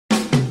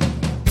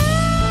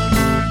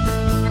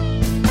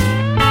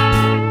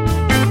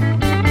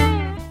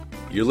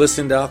You're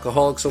listening to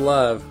Alcoholics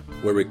Alive,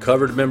 where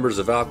recovered members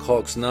of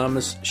Alcoholics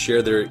Anonymous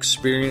share their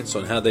experience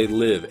on how they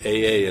live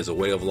AA as a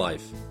way of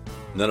life.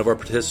 None of our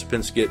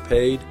participants get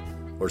paid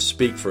or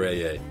speak for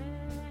AA.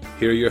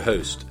 Here are your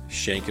hosts,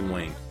 Shank and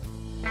Wayne.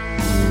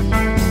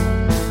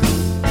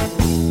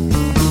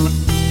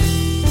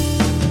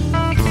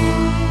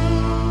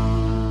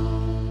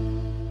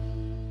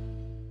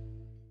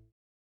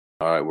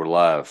 All right, we're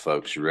live,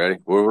 folks. You ready?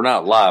 Well, we're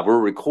not live. We're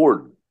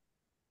recording.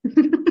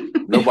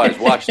 Nobody's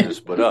watching this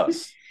but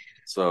us.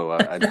 So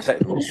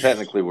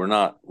technically we're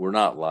not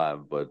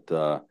live,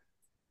 but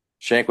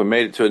Shank, we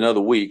made it to another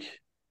week.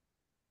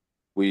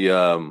 We've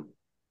gotten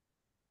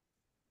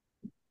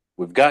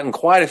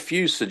quite a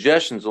few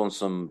suggestions on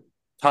some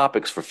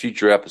topics for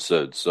future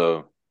episodes.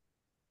 So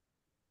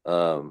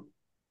and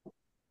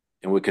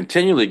we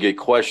continually get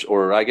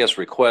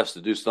requests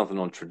to do something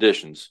on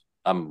traditions.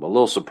 I'm a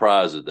little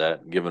surprised at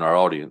that, given our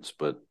audience,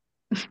 but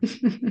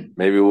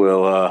maybe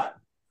we'll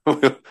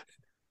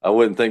I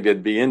wouldn't think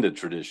they'd be into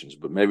traditions,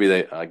 but maybe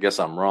I guess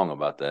I'm wrong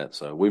about that.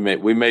 So we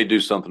may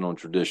do something on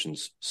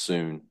traditions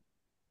soon.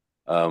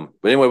 But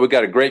anyway, we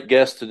got a great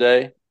guest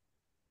today.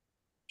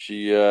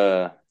 She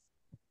comes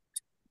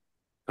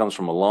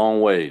from a long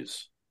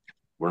ways.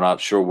 We're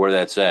not sure where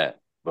that's at,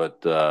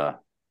 but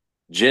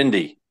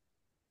Jindy,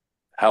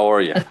 how are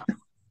you?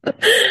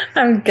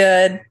 I'm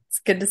good.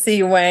 It's good to see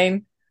you,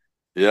 Wayne.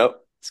 Yep.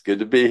 It's good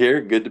to be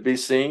here. Good to be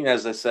seen.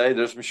 As they say,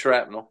 there's some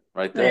shrapnel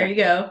right there. There you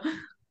go.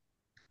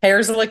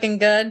 Hair's looking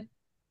good.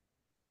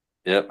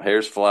 Yep,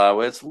 hair's fly.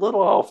 Well, it's a little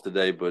off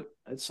today, but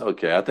it's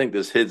okay. I think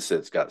this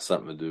headset's got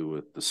something to do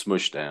with the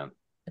smush down.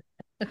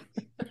 It's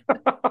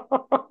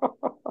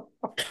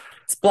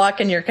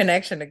blocking your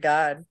connection to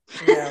God.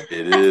 You know,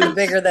 it is. The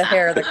bigger the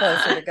hair, the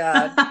closer to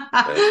God.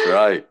 That's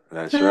right.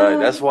 That's right.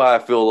 That's why I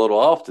feel a little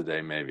off today,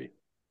 maybe.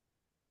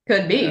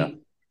 Could be. Yeah,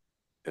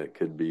 that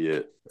could be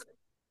it.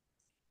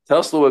 Tell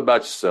us a little bit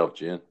about yourself,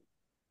 Jen.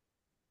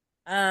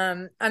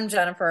 I'm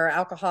Jennifer,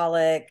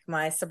 alcoholic.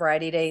 My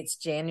sobriety date's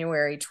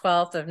January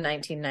 12th of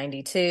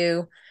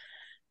 1992.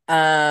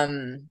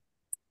 And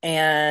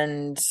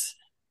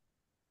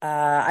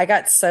I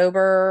got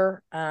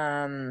sober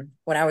when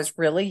I was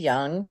really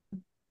young,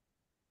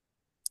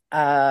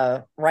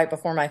 right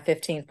before my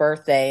 15th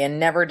birthday. And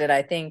never did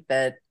I think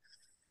that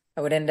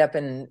I would end up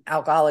in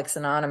Alcoholics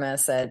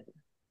Anonymous at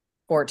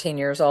 14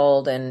 years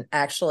old and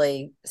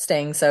actually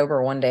staying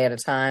sober one day at a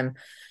time.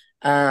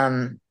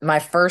 My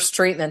first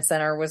treatment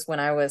center was when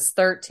I was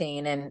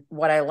 13. And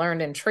what I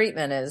learned in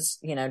treatment is,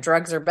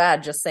 drugs are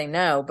bad, just say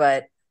no,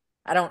 but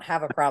I don't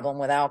have a problem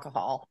with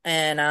alcohol.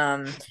 And,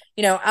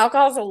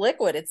 alcohol is a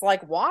liquid. It's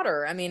like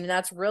water. I mean,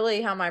 that's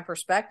really how my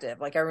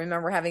perspective, I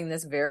remember having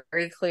this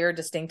very clear,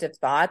 distinctive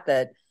thought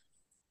that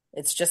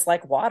it's just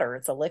like water.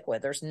 It's a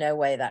liquid. There's no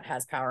way that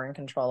has power and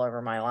control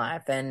over my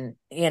life. And,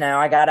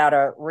 I got out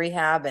of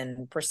rehab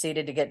and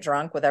proceeded to get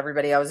drunk with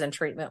everybody I was in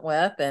treatment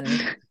with. And,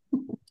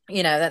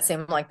 that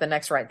seemed like the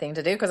next right thing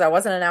to do because I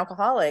wasn't an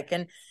alcoholic.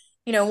 And,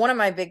 one of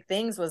my big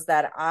things was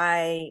that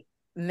I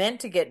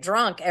meant to get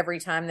drunk every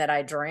time that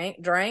I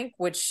drank,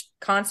 which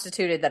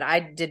constituted that I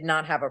did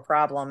not have a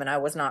problem and I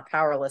was not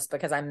powerless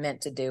because I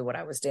meant to do what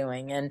I was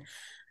doing. And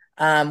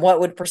what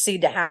would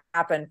proceed to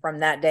happen from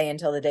that day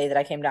until the day that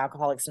I came to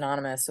Alcoholics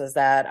Anonymous was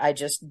that I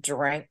just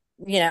drank,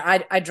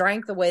 I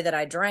drank the way that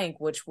I drank,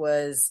 which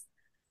was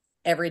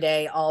every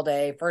day, all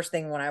day. First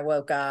thing when I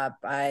woke up,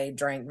 I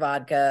drank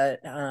vodka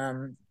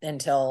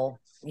until,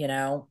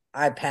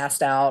 I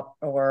passed out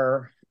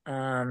or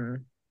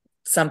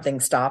something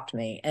stopped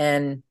me.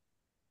 And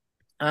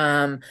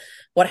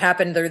what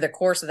happened through the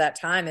course of that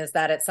time is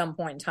that at some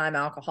point in time,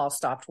 alcohol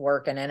stopped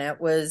working. And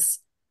it was,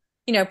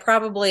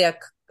 probably a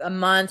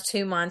month,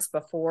 2 months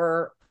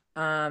before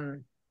I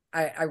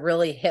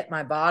really hit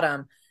my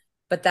bottom.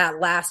 But that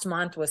last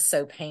month was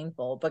so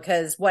painful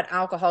because what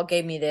alcohol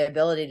gave me the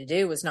ability to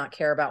do was not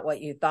care about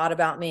what you thought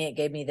about me. It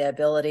gave me the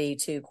ability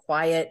to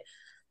quiet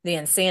the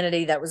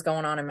insanity that was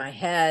going on in my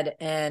head.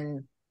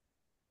 And,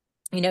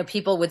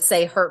 people would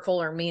say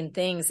hurtful or mean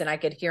things and I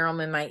could hear them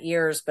in my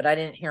ears, but I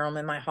didn't hear them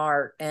in my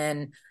heart.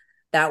 And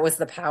that was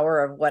the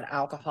power of what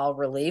alcohol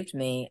relieved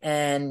me.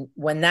 And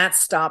when that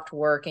stopped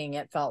working,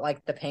 it felt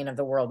like the pain of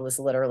the world was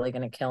literally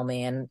going to kill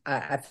me. And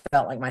I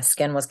felt like my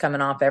skin was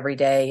coming off every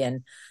day.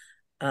 And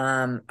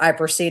I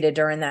proceeded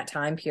during that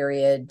time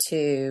period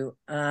to,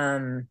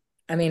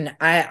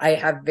 I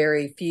have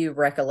very few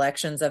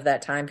recollections of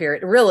that time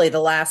period. Really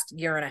the last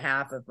year and a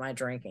half of my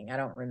drinking. I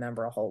don't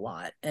remember a whole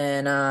lot.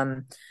 And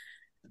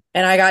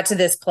I got to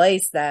this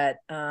place that,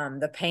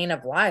 the pain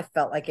of life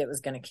felt like it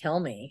was going to kill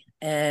me.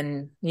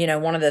 And,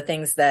 one of the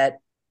things that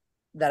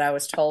I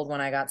was told when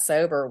I got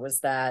sober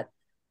was that,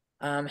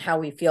 how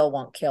we feel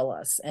won't kill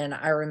us. And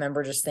I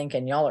remember just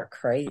thinking, y'all are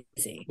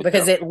crazy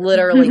because it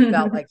literally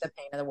felt like the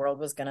pain of the world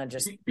was going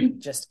to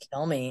just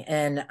kill me.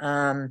 And,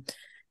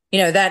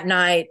 that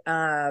night,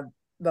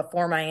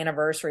 before my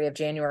anniversary of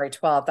January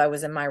 12th, I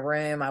was in my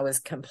room. I was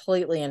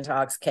completely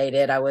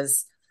intoxicated. I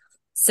was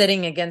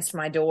sitting against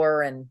my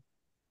door and,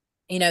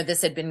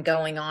 this had been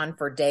going on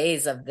for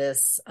days of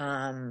this,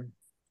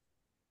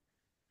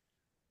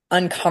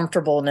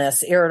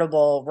 uncomfortableness,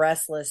 irritable,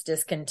 restless,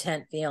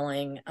 discontent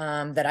feeling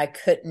that I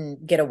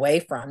couldn't get away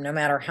from. No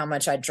matter how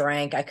much I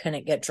drank, I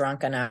couldn't get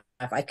drunk enough.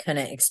 I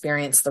couldn't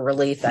experience the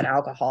relief that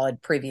alcohol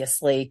had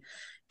previously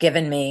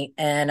given me.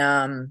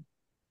 And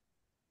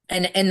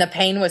the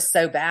pain was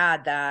so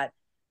bad that,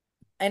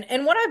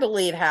 and what I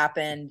believe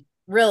happened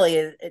really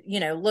is,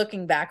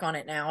 looking back on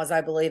it now, is I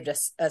believed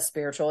a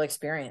spiritual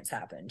experience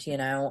happened,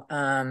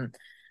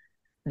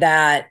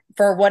 that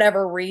for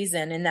whatever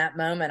reason in that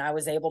moment, I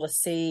was able to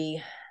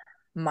see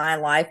my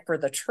life for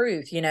the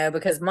truth,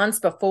 because months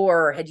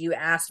before, had you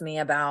asked me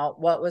about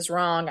what was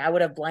wrong, I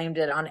would have blamed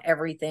it on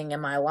everything in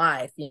my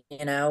life.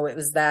 It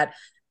was that,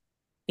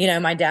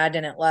 my dad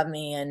didn't love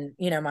me, and,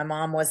 my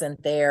mom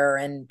wasn't there,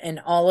 and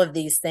all of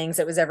these things.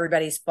 It was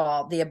everybody's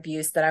fault. The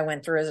abuse that I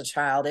went through as a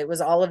child, it was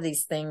all of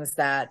these things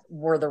that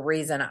were the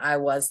reason I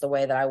was the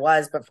way that I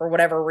was. But for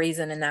whatever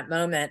reason in that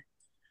moment,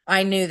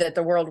 I knew that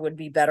the world would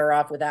be better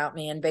off without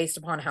me. And based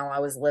upon how I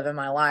was living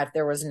my life,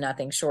 there was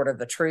nothing short of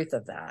the truth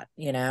of that.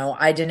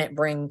 I didn't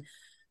bring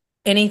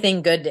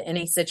anything good to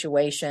any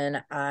situation.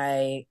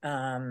 I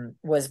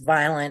was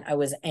violent. I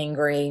was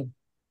angry.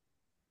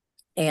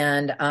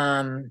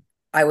 And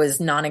I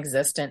was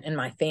non-existent in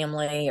my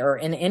family or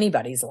in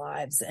anybody's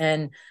lives.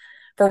 And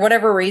for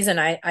whatever reason,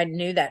 I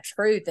knew that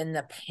truth, and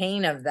the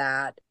pain of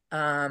that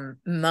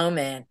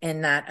moment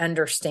and that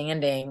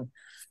understanding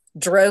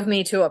drove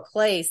me to a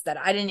place that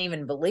I didn't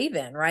even believe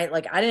in, right?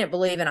 Like, I didn't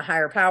believe in a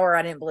higher power.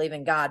 I didn't believe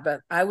in God,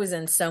 but I was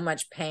in so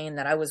much pain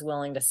that I was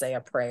willing to say a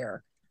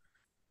prayer.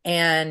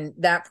 And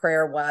that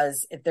prayer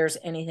was, if there's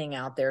anything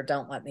out there,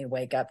 don't let me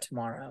wake up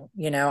tomorrow.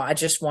 I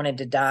just wanted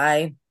to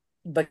die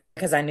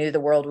because I knew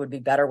the world would be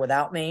better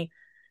without me.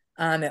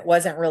 It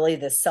wasn't really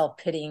the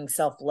self-pitying,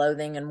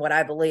 self-loathing. And what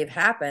I believe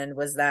happened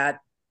was that,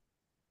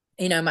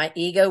 my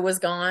ego was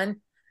gone,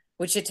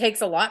 which it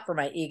takes a lot for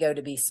my ego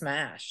to be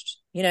smashed,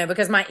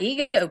 because my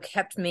ego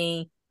kept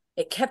me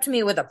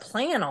with a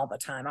plan all the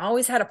time. I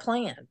always had a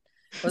plan.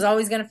 I was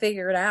always going to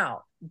figure it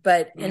out.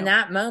 But in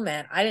that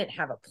moment, I didn't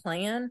have a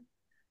plan.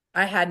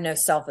 I had no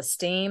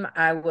self-esteem.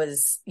 I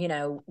was,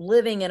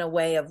 living in a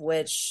way of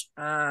which,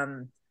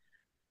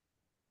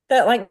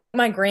 that, like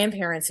my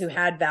grandparents who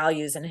had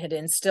values and had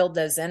instilled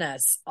those in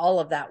us,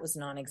 all of that was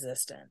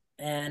non-existent.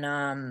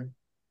 And,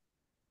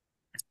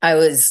 I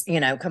was,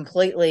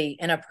 completely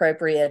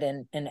inappropriate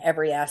in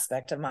every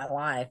aspect of my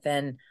life.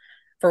 And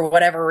for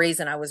whatever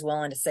reason, I was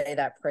willing to say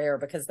that prayer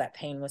because that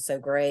pain was so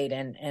great.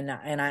 And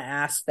I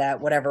asked that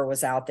whatever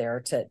was out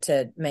there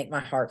to make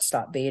my heart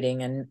stop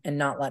beating and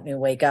not let me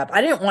wake up.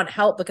 I didn't want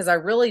help because I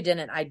really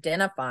didn't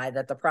identify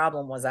that the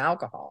problem was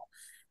alcohol.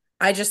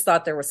 I just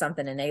thought there was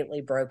something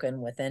innately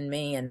broken within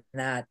me, and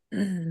that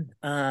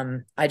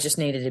I just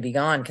needed to be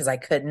gone because I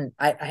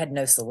had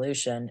no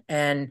solution.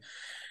 And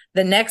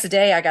the next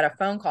day, I got a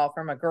phone call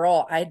from a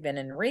girl I'd been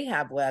in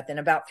rehab with. And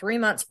about 3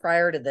 months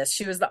prior to this,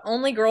 she was the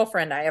only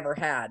girlfriend I ever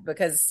had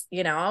because,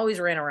 I always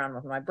ran around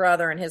with my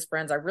brother and his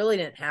friends. I really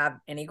didn't have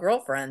any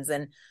girlfriends.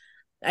 And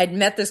I'd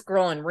met this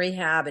girl in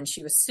rehab, and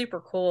she was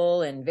super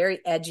cool and very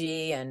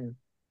edgy and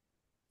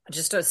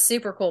just a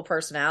super cool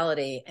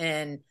personality.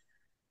 And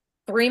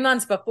 3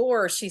 months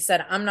before, she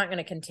said, I'm not going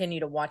to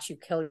continue to watch you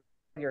kill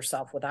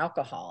yourself with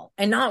alcohol.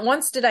 And not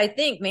once did I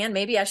think, man,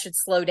 maybe I should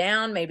slow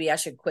down. Maybe I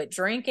should quit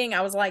drinking.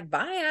 I was like,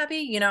 bye,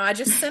 Abby. I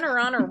just sent her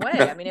on her way.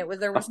 I mean,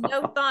 there was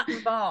no thought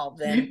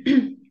involved.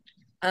 And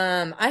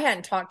I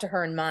hadn't talked to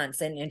her in months.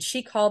 And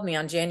she called me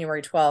on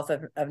January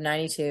 12th of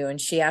 92. And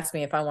she asked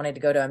me if I wanted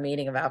to go to a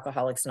meeting of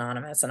Alcoholics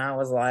Anonymous. And I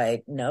was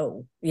like,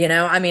 no,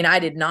 I mean, I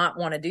did not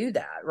want to do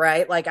that.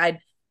 Right. Like, I'd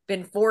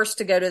been forced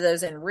to go to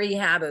those in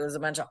rehab. It was a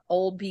bunch of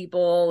old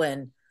people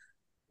and,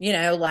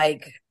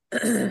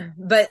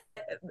 but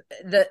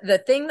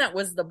the thing that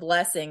was the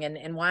blessing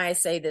and why I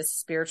say this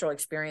spiritual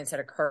experience had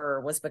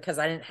occurred was because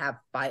I didn't have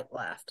fight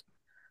left.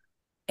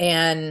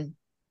 And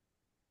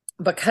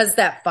because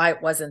that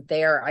fight wasn't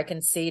there, I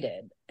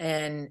conceded.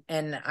 And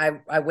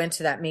I went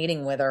to that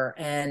meeting with her,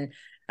 and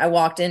I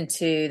walked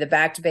into the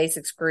Back to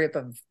Basics group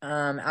of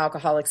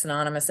Alcoholics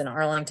Anonymous in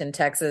Arlington,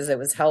 Texas. It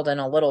was held in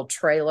a little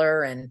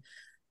trailer, and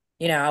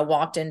I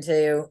walked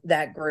into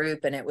that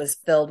group, and it was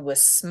filled with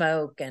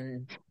smoke,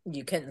 and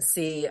you couldn't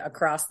see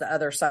across the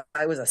other side.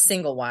 It was a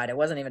single wide. It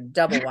wasn't even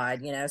double wide,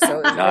 so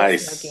it was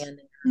nice. really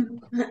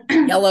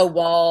smoky. Yellow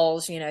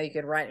walls, you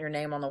could write your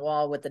name on the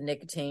wall with the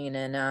nicotine.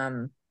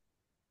 And,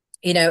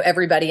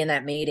 everybody in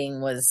that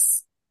meeting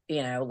was,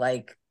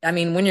 I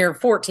mean, when you're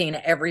 14,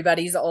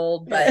 everybody's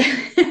old, but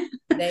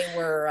they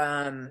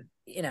were,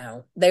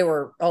 they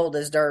were old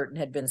as dirt and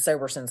had been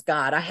sober since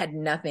God. I had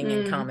nothing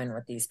in common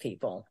with these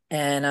people.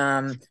 And,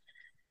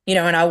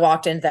 and I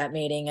walked into that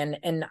meeting,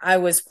 and I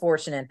was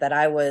fortunate that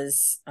I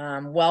was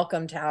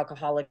welcomed to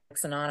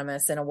Alcoholics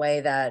Anonymous in a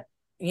way that,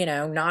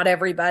 not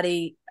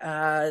everybody's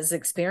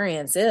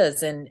experience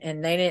is.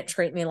 And they didn't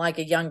treat me like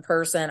a young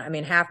person. I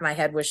mean, half my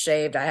head was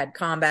shaved. I had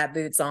combat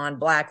boots on,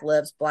 black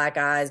lips, black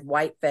eyes,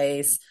 white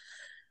face.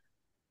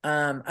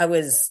 I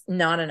was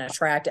not an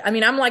attractive. I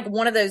mean, I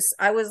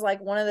was like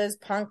one of those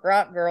punk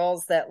rock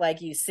girls that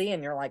like you see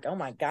and you're like, oh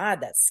my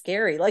God, that's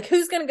scary. Like,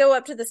 who's going to go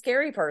up to the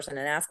scary person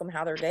and ask them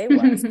how their day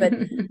was? But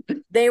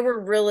they were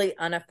really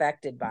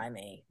unaffected by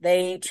me.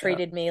 They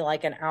treated me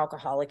like an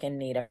alcoholic in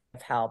need of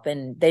help.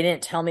 And they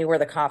didn't tell me where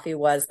the coffee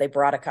was. They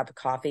brought a cup of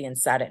coffee and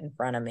sat it in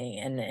front of me.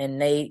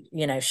 And they,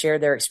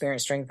 shared their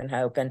experience, strength, and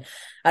hope. And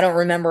I don't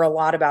remember a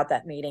lot about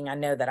that meeting. I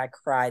know that I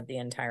cried the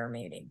entire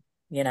meeting,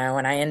 and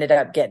I ended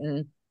up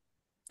getting,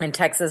 in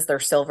Texas, they're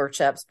silver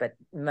chips, but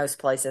most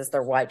places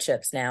they're white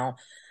chips now.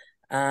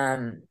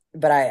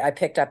 But I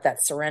picked up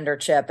that surrender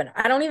chip, and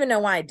I don't even know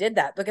why I did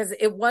that, because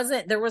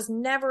there was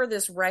never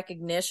this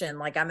recognition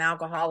like I'm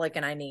alcoholic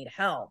and I need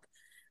help.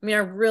 I mean, I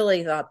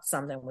really thought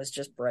something was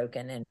just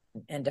broken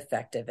and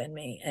defective in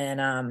me.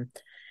 And,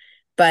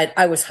 but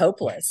I was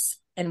hopeless.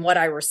 And what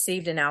I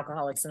received in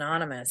Alcoholics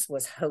Anonymous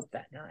was hope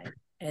that night.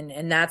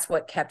 And that's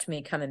what kept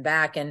me coming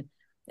back. And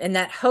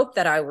that hope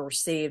that I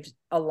received,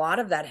 a lot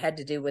of that had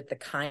to do with the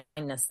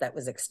kindness that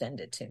was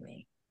extended to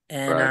me.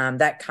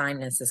 And that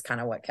kindness is kind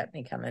of what kept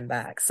me coming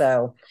back.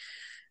 So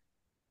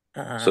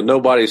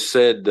nobody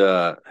said,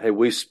 hey,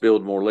 we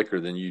spilled more liquor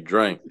than you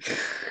drank.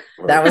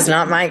 That was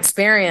not my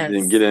experience. You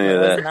didn't get any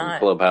of that from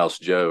Clubhouse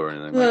Joe or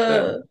anything like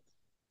that.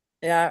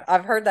 Yeah,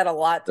 I've heard that a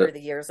lot through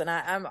the years, and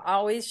I'm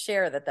always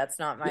share that that's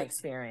not my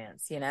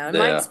experience, and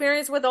my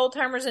experience with old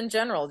timers in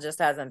general just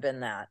hasn't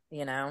been that,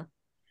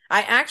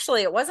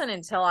 it wasn't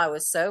until I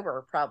was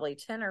sober, probably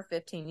 10 or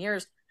 15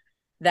 years,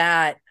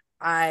 that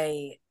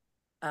I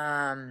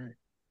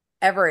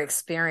ever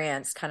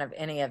experienced kind of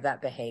any of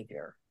that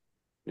behavior.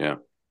 Yeah.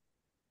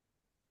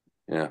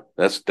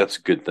 That's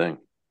a good thing.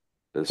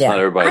 That's not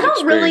everybody's experience.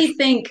 I don't really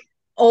think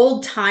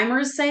old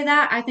timers say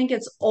that. I think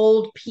it's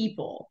old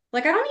people.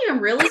 Like, I don't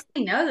even really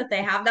know that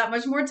they have that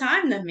much more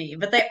time than me,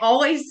 but they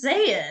always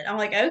say it. I'm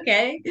like,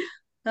 okay,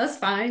 that's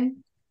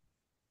fine.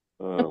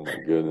 Oh my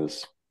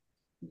goodness.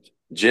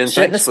 Jen,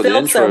 shouldn't thanks have for the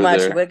intro so much.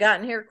 there. We've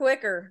gotten here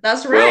quicker.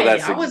 That's right.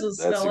 Well, I wasn't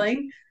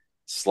spilling.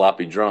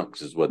 Sloppy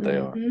drunks is what they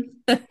are.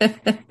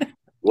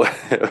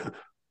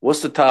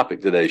 What's the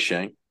topic today,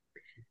 Shane?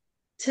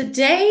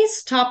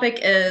 Today's topic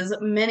is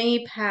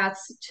many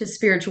paths to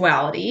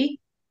spirituality.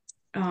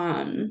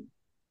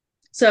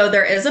 So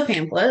there is a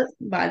pamphlet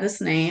by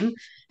this name.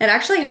 It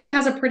actually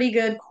has a pretty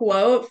good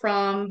quote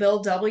from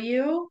Bill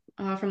W.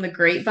 From the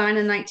Grapevine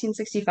in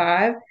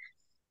 1965.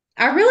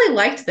 I really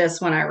liked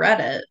this when I read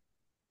it.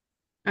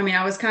 I mean,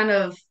 I was kind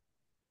of,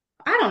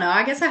 I don't know,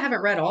 I guess I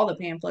haven't read all the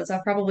pamphlets.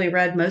 I've probably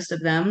read most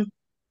of them.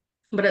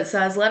 But it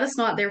says, let us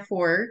not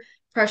therefore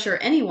pressure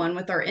anyone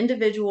with our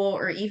individual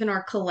or even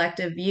our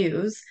collective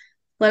views.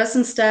 Let us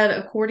instead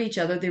accord each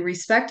other the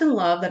respect and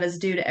love that is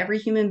due to every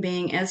human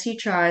being as he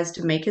tries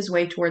to make his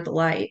way toward the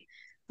light.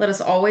 Let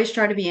us always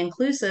try to be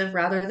inclusive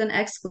rather than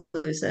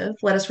exclusive.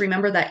 Let us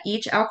remember that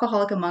each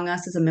alcoholic among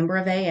us is a member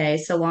of AA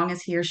so long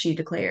as he or she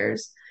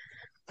declares.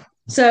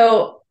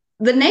 So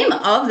the name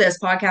of this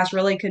podcast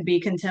really could be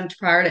Contempt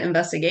Prior to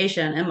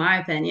Investigation, in my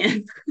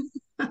opinion.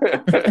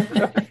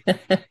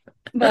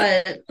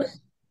 But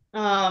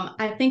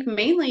I think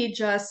mainly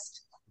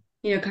just,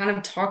 kind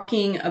of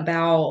talking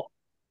about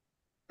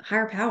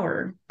higher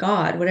power,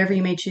 God, whatever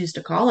you may choose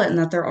to call it, and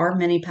that there are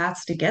many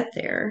paths to get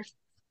there.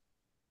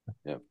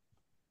 Yeah.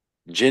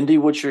 Jindy,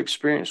 what's your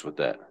experience with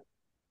that?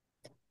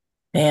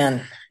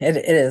 Man, it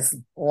is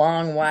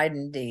long, wide,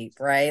 and deep,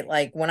 right?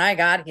 Like when I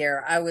got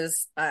here, I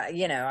was, I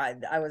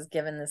was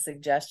given the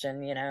suggestion,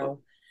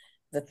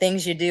 the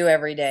things you do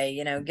every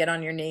day, get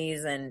on your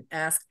knees and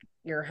ask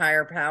your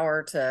higher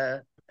power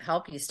to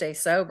help you stay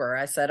sober.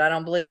 I said, I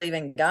don't believe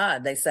in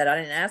God. They said, I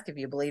didn't ask if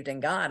you believed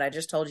in God. I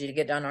just told you to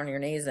get down on your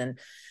knees and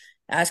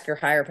ask your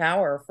higher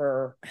power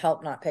for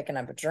help not picking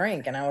up a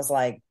drink. And I was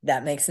like,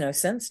 that makes no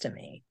sense to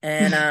me.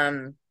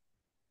 And,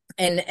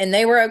 and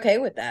they were okay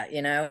with that.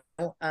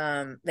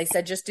 They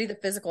said, just do the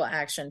physical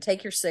action,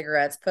 take your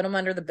cigarettes, put them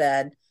under the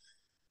bed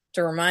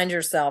to remind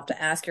yourself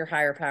to ask your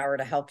higher power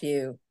to help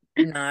you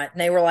not. And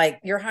they were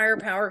like, your higher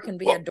power can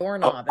be a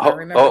doorknob. And I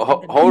remember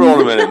hold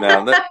on a minute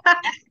now.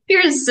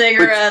 Your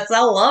cigarettes.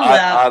 I love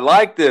that. I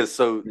like this.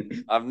 So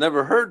I've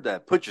never heard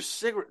that. Put your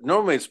cigarette.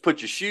 Normally it's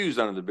put your shoes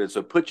under the bed.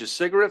 So put your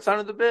cigarettes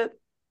under the bed.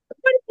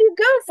 What do you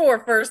go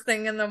for first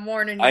thing in the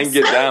morning? I can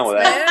get down with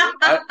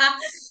that.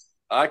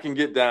 I can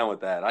get down with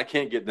that. I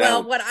can't get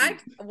down. Well,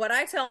 what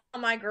I tell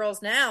my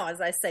girls now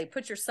is I say,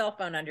 put your cell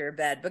phone under your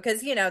bed,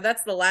 because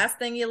that's the last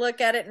thing you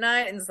look at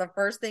night, and it's the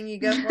first thing you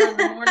go for in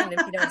the morning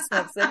if you don't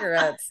smoke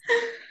cigarettes.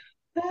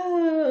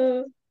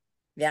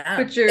 Yeah.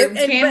 Put your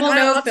Camel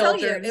no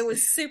filters. Tell you, it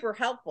was super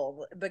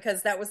helpful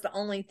because that was the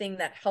only thing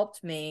that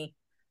helped me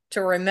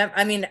to remember.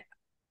 I mean,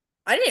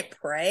 I didn't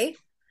pray.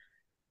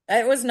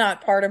 It was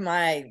not part of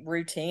my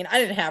routine. I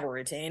didn't have a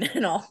routine,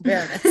 in all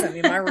fairness. I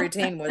mean, my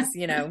routine was,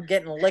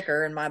 getting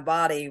liquor in my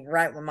body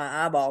right when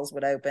my eyeballs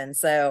would open.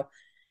 So,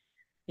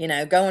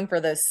 going for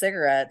those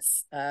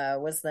cigarettes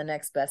was the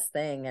next best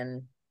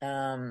thing.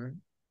 And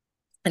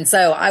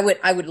so I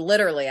would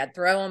literally, I'd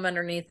throw them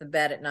underneath the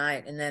bed at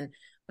night, and then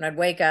when I'd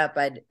wake up,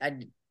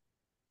 I'd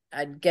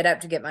I'd get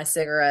up to get my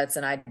cigarettes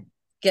and I'd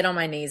get on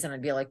my knees and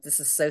I'd be like, this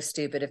is so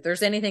stupid. If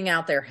there's anything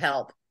out there,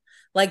 help.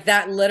 Like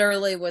that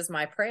literally was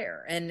my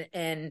prayer.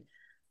 And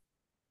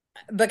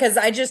because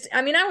I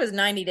mean, I was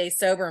 90 days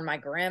sober and my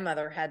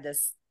grandmother had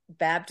this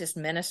Baptist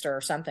minister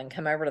or something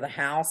come over to the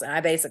house. And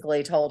I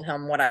basically told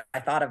him what I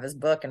thought of his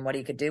book and what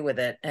he could do with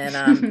it. And,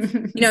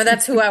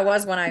 that's who I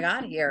was when I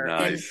got here.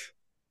 Nice. And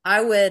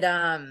I would,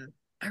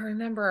 I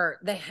remember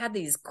they had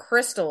these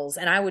crystals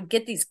and I would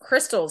get these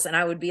crystals and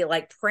I would be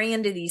like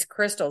praying to these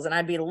crystals and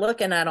I'd be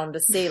looking at them to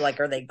see, like,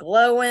 are they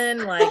glowing?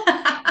 Like,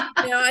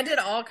 I did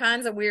all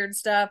kinds of weird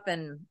stuff.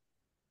 And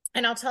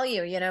I'll tell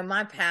you,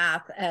 my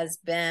path has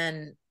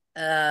been,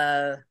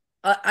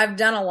 I've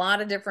done a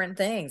lot of different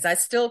things. I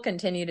still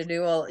continue to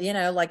do,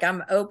 like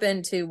I'm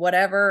open to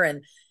whatever.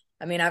 And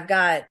I mean, I've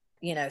got,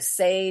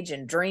 sage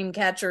and dream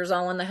catchers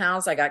all in the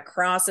house. I got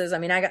crosses. I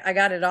mean, I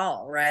got it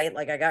all, right?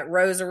 Like I got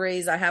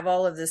rosaries. I have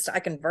all of this. I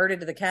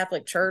converted to the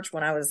Catholic Church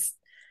when I was,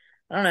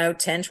 I don't know,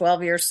 10,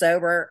 12 years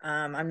sober.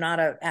 I'm not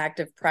an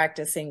active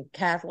practicing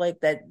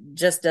Catholic. That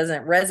just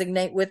doesn't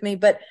resonate with me.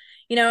 But,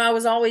 I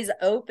was always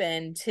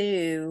open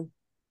to,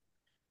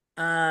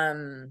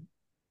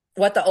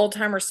 what the old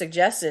timers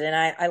suggested. And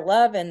I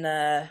love in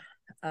the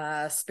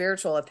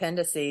spiritual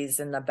appendices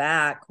in the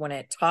back when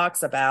it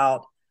talks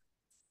about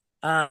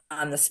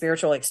the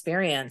spiritual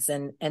experience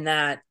and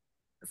that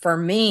for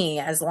me,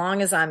 as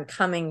long as I'm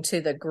coming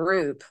to the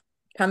group,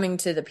 coming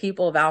to the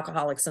people of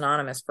Alcoholics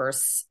Anonymous for a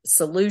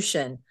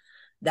solution,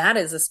 that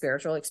is a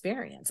spiritual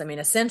experience. I mean,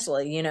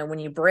 essentially, when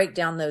you break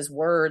down those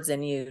words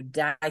and you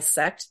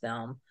dissect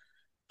them,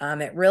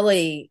 it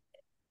really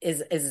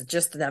is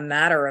just a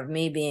matter of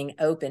me being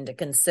open to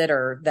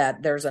consider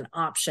that there's an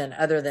option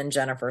other than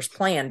Jennifer's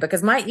plan,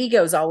 because my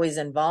ego is always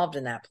involved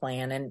in that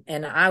plan.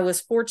 And I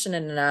was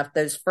fortunate enough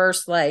those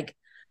first 30,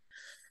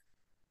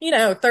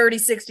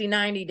 60,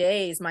 90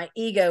 days, my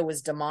ego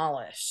was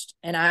demolished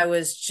and I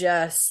was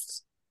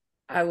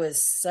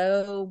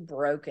so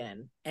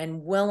broken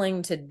and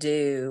willing to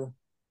do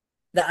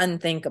the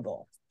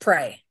unthinkable,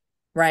 pray,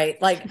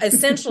 right? Like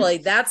essentially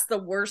that's the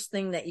worst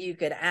thing that you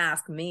could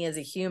ask me as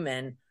a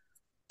human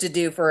to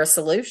do for a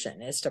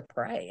solution is to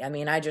pray. I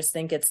mean, I just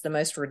think it's the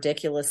most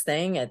ridiculous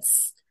thing.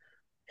 It's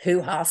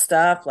hoo-ha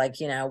stuff like,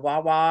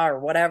 wah-wah or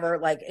whatever.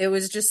 Like it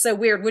was just so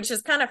weird, which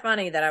is kind of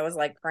funny that I was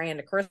like praying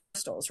to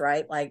crystals,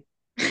 right? Like,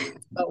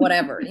 but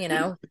whatever,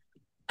 but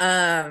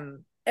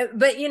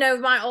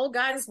my old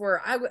guys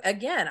were,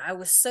 I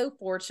was so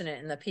fortunate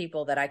in the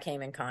people that I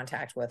came in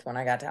contact with when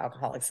I got to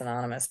Alcoholics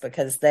Anonymous,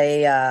 because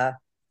they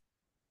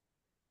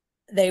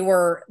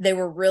were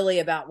really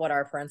about what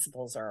our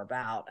principles are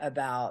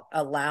about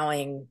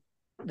allowing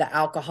the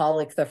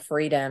alcoholic the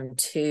freedom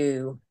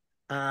to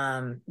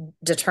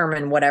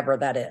determine whatever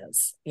that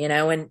is,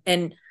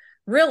 and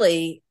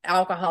really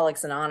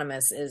Alcoholics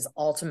Anonymous is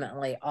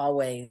ultimately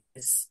always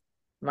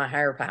my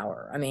higher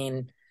power. I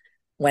mean,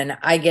 when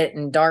I get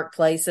in dark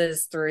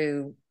places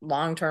through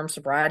long-term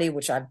sobriety,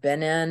 which I've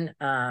been in,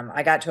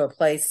 I got to a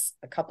place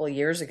a couple of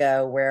years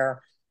ago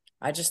where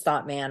I just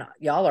thought, man,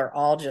 y'all are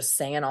all just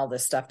saying all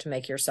this stuff to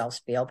make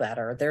yourselves feel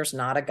better. There's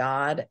not a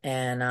God.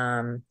 And,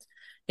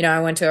 I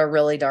went to a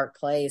really dark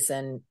place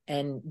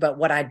but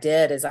what I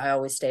did is I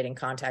always stayed in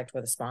contact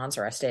with a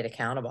sponsor. I stayed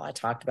accountable. I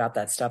talked about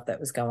that stuff that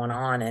was going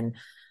on.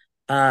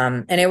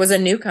 And it was a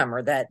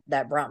newcomer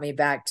that brought me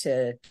back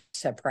to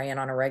praying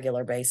on a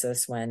regular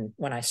basis when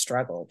I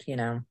struggled,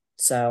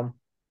 so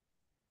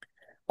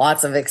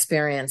lots of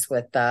experience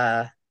with,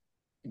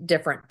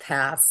 different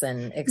paths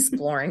and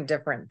exploring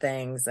different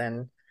things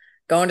and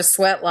going to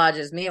sweat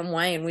lodges. Me and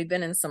Wayne, we've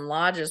been in some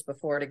lodges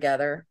before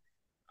together.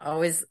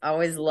 Always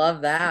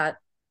love that.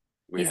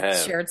 He's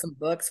shared some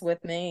books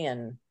with me,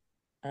 and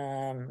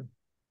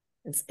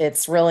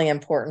it's really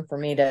important for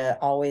me to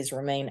always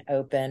remain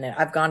open. And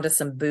I've gone to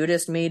some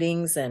Buddhist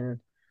meetings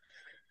and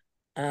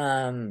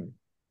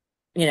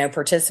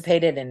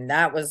participated, and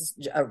that was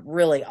a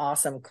really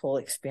awesome, cool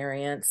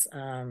experience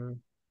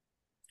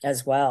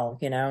as well,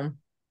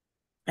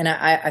 And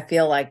I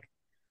feel like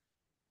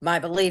my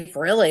belief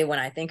really, when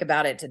I think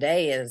about it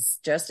today, is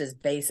just as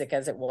basic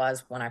as it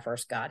was when I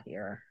first got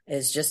here,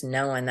 is just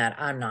knowing that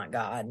I'm not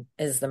God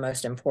is the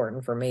most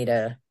important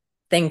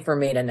thing for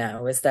me to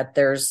know, is that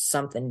there's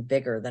something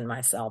bigger than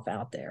myself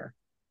out there.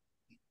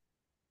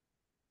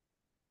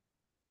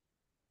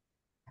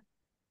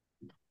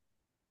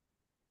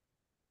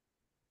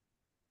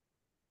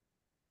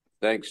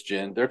 Thanks,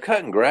 Jen. They're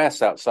cutting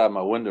grass outside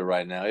my window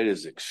right now. It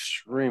is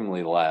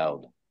extremely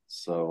loud.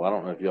 So I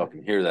don't know if y'all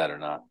can hear that or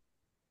not.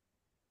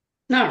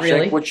 Not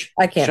really.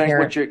 I can't hear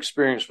what you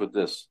experienced with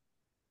this.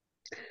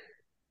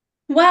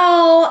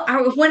 Well,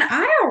 when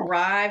I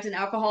arrived in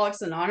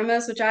Alcoholics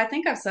Anonymous, which I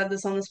think I've said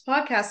this on this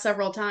podcast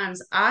several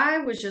times, I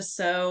was just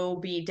so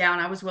beat down.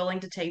 I was willing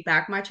to take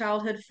back my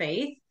childhood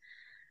faith,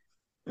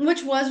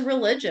 which was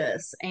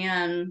religious.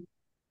 And,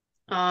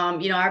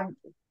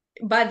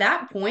 by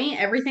that point,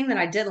 everything that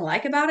I didn't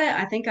like about it,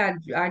 I think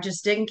I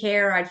just didn't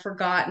care. I'd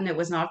forgotten. It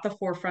was not at the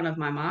forefront of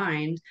my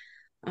mind.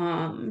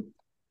 Um,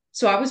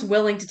 So I was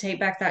willing to take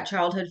back that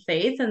childhood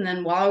faith. And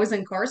then while I was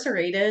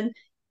incarcerated,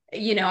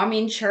 I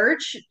mean,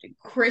 church,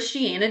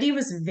 Christianity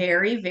was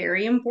very,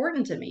 very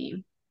important to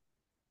me.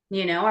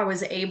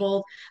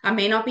 I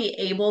may not be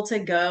able to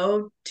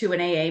go to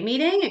an AA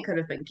meeting. It could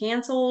have been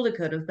canceled. It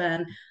could have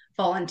been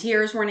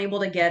volunteers weren't able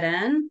to get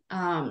in.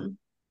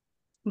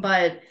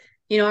 But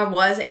I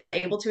was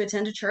able to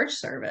attend a church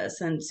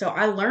service. And so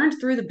I learned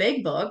through the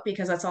big book,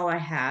 because that's all I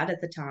had at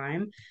the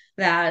time,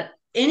 that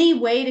any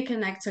way to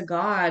connect to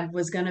God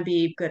was going to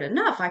be good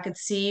enough. I could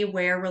see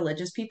where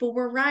religious people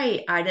were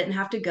right. I didn't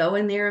have to go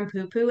in there and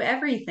poo poo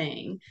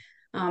everything.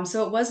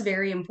 So it was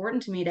very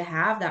important to me to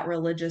have that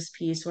religious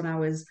piece when I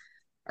was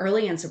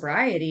early in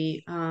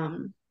sobriety.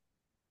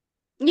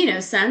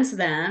 Since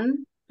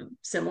then,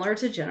 similar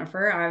to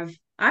Jennifer,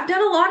 I've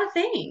done a lot of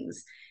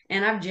things,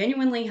 and I've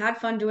genuinely had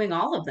fun doing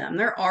all of them.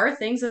 There are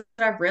things that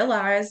I've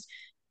realized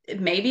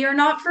maybe are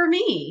not for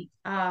me.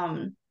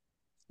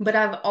 But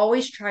I've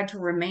always tried to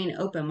remain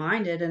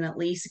open-minded and at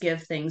least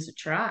give things a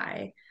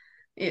try.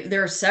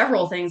 There are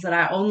several things that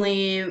I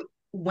only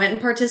went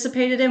and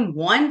participated in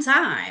one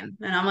time,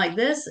 and I'm like,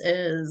 this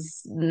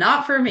is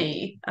not for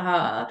me.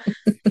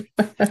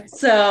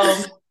 So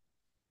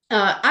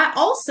I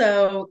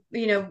also,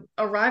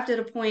 arrived at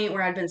a point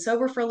where I'd been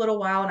sober for a little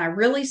while, and I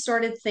really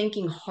started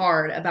thinking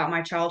hard about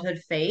my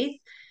childhood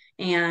faith.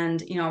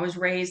 And, I was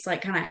raised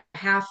like kind of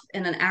half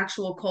in an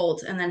actual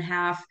cult and then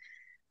half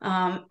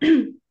um,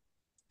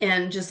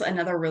 in just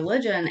another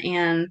religion.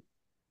 And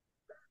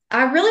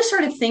I really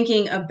started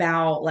thinking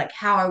about like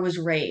how I was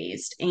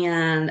raised.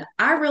 And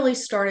I really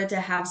started to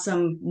have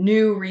some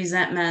new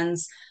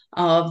resentments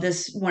of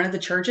this one of the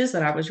churches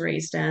that I was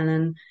raised in.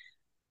 And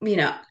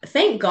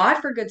thank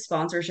God for good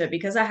sponsorship,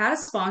 because I had a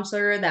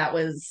sponsor that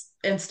was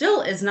and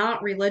still is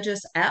not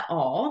religious at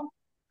all.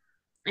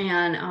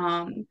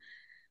 And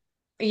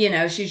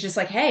she's just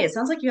like, hey, it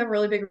sounds like you have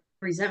really big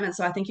resentment.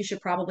 So I think you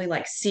should probably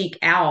like seek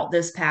out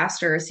this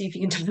pastor, see if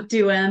you can talk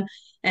to him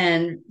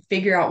and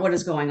figure out what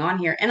is going on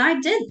here. And I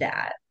did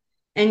that.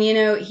 And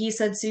he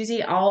said,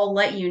 Susie, I'll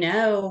let you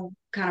know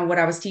kind of what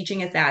I was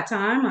teaching at that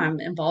time. I'm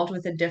involved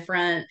with a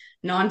different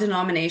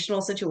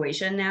non-denominational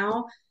situation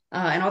now.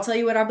 And I'll tell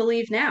you what I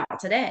believe now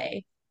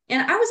today.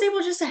 And I was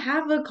able just to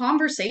have a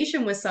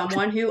conversation with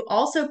someone who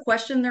also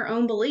questioned their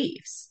own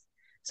beliefs.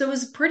 So it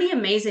was pretty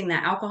amazing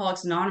that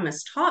Alcoholics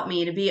Anonymous taught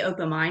me to be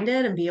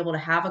open-minded and be able to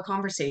have a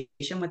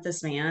conversation with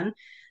this man.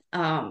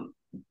 Um,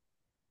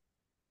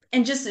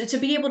 and just to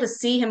be able to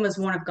see him as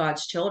one of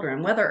God's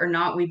children, whether or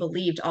not we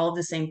believed all of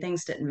the same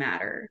things didn't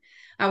matter.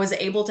 I was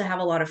able to have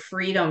a lot of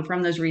freedom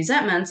from those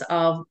resentments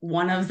of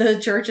one of the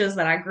churches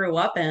that I grew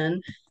up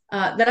in,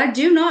 that I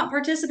do not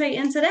participate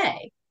in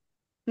today.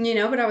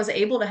 But I was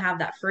able to have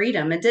that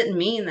freedom. It didn't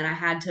mean that I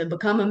had to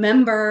become a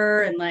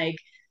member and like,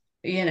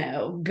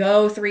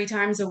 go 3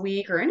 times a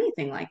week or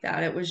anything like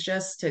that. It was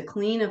just to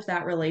clean up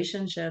that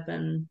relationship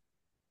and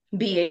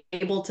be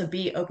able to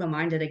be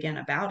open-minded again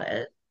about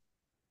it.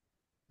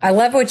 I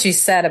love what you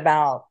said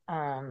about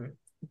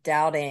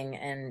doubting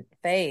and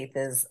faith.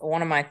 Is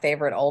one of my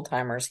favorite old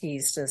timers. He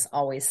used to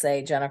always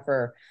say,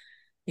 Jennifer,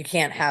 you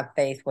can't have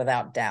faith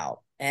without doubt.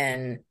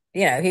 And,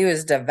 he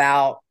was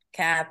devout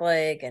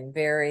Catholic and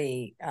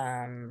very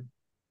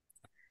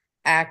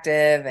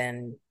active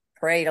and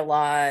prayed a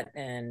lot.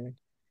 And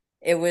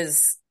it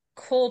was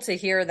cool to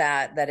hear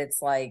that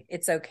it's like,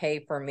 it's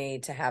okay for me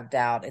to have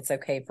doubt. It's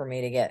okay for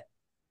me to get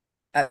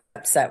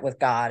upset with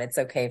God. It's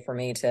okay for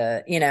me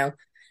to,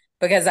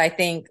 because I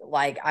think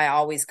like I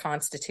always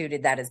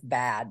constituted that as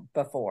bad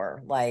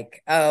before.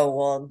 Like, oh,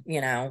 well,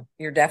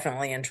 you're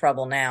definitely in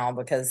trouble now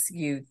because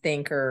you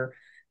think or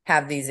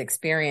have these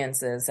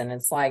experiences. And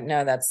it's like,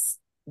 no,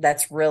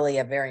 that's really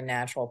a very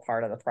natural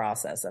part of the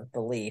process of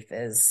belief,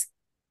 is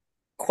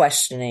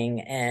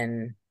questioning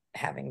and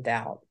having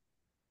doubt.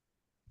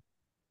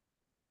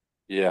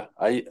 Yeah,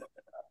 I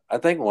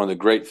think one of the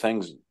great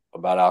things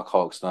about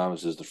Alcoholics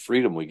Anonymous is the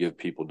freedom we give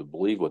people to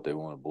believe what they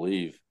want to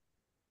believe.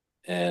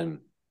 And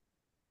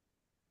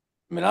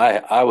I mean,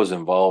 I was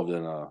involved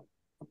in a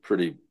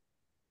pretty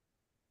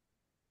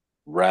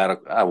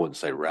radical, I wouldn't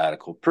say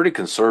radical, pretty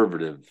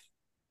conservative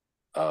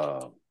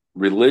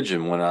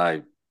religion when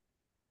I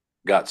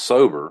got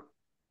sober.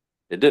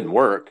 It didn't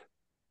work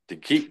to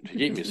keep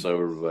me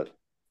sober, but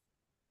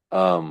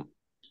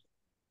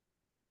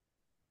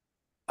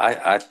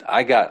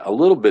I got a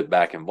little bit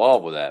back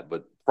involved with that.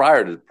 But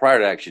prior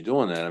to actually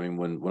doing that, I mean,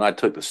 when I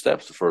took the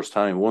steps the first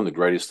time, one of the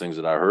greatest things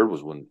that I heard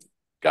was when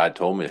God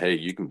told me, "Hey,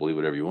 you can believe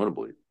whatever you want to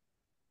believe."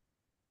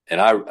 And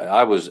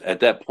I was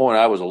at that point,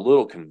 I was a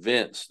little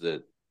convinced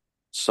that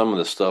some of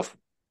the stuff,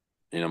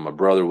 my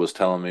brother was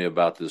telling me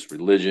about this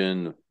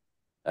religion,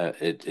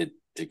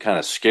 it kind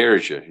of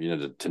scares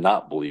you, to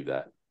not believe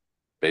that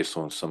based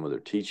on some of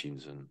their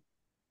teachings.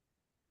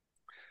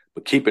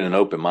 But keeping an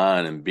open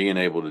mind and being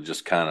able to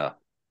just kind of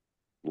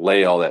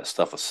lay all that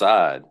stuff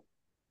aside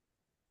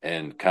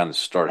and kind of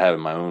start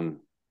having my own,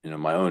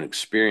 my own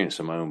experience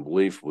and my own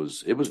belief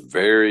was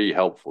very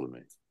helpful to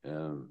me.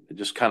 It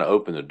just kind of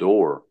opened the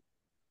door,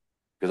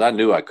 because I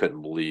knew I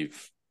couldn't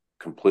believe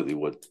completely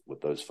what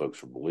those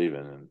folks were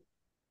believing.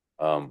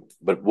 And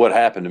but what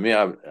happened to me,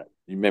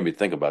 you made me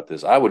think about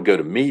this. I would go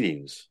to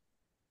meetings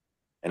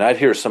and I'd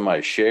hear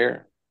somebody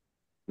share.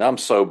 Now I'm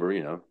sober,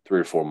 3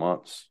 or 4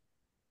 months.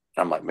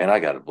 I'm like, man, I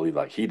got to believe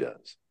like he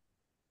does.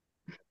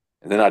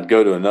 And then I'd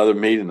go to another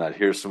meeting and I'd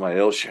hear somebody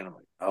else share. And I'm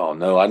like, oh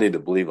no, I need to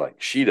believe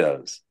like she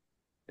does.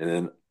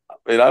 And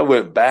I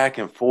went back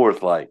and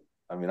forth. I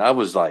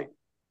was like,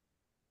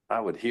 I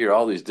would hear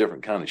all these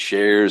different kind of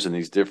shares and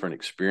these different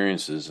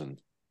experiences. And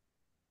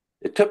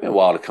it took me a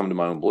while to come to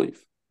my own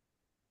belief,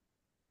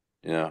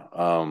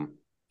 and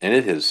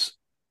it has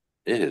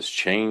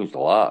changed a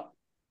lot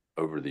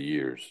over the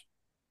years.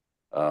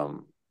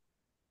 And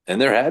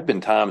there have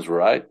been times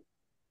where I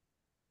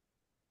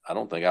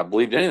don't think I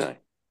believed anything.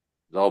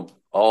 It's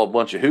all a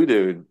bunch of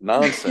hoodoo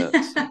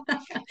nonsense.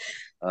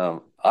 I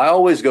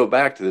always go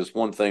back to this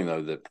one thing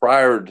though, that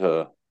prior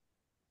to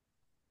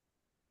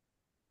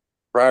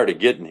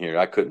getting here,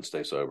 I couldn't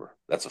stay sober.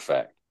 That's a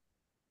fact.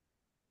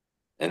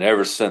 And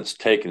ever since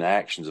taking the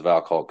actions of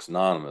Alcoholics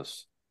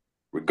Anonymous,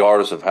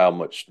 regardless of how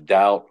much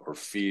doubt or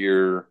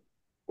fear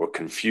or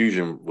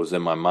confusion was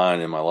in my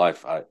mind, in my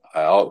life,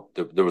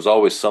 there was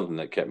always something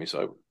that kept me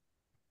sober.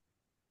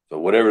 So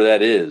whatever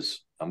that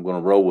is, I'm going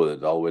to roll with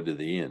it all the way to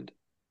the end.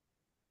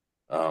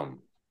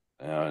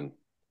 And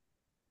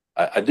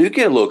I do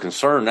get a little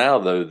concerned now,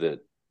 though, that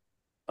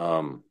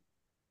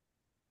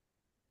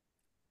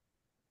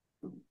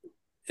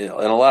in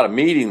a lot of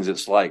meetings,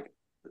 it's like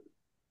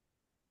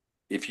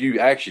if you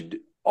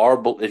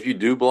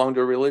do belong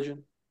to a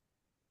religion,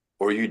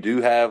 or you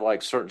do have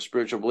like certain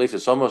spiritual beliefs,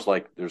 it's almost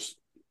like there's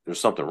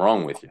something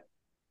wrong with you.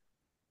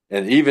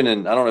 And even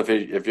I don't know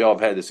if y'all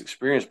have had this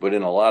experience, but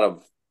in a lot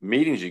of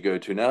meetings you go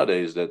to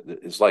nowadays, that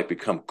it's like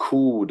become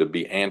cool to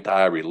be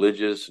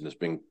anti-religious, and it's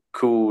been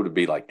cool to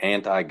be like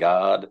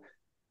anti-God.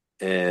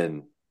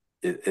 And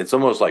it's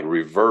almost like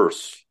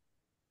reverse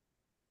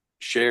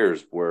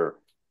shares, where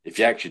if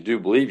you actually do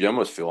believe, you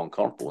almost feel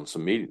uncomfortable in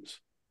some meetings.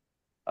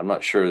 I'm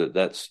not sure that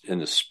that's in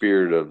the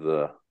spirit of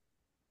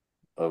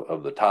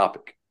the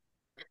topic.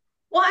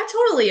 Well, I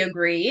totally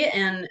agree.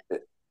 And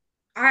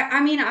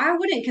I mean, I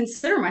wouldn't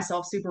consider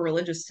myself super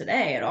religious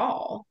today at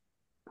all.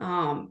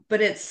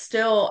 But it's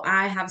still,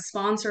 I have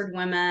sponsored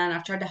women.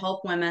 I've tried to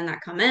help women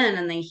that come in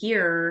and they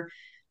hear,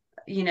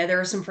 there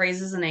are some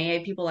phrases in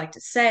AA people like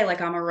to say,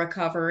 like, I'm a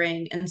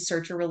recovering and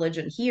search a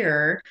religion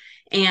here.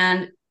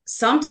 And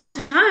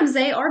sometimes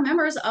they are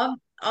members of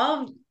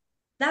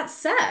that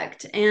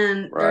sect.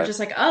 And they're Right. just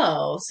like,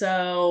 oh,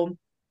 so,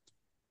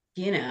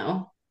 you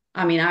know,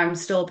 I mean, I'm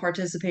still a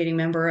participating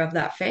member of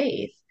that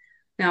faith.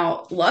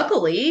 Now,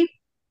 luckily,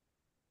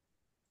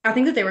 I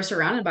think that they were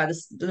surrounded by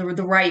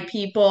the right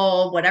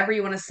people, whatever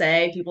you want to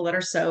say, people that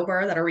are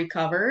sober, that are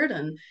recovered,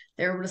 and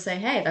they were able to say,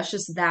 "Hey, that's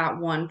just that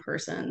one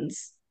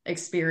person's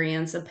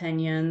experience,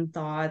 opinion,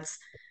 thoughts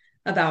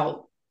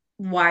about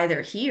why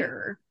they're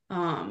here."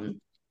 But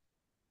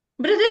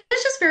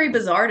it's just very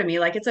bizarre to me.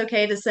 Like, it's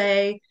okay to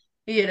say,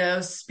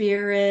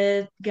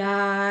 spirit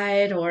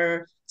guide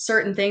or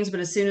certain things,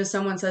 but as soon as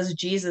someone says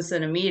Jesus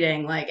in a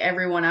meeting, like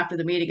everyone after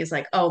the meeting is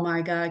like, "Oh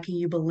my God, can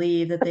you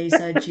believe that they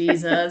said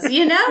Jesus?"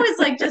 It's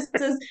like just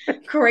this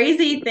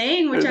crazy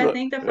thing, which I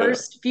think the Yeah.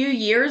 first few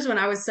years when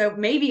I was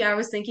maybe I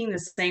was thinking the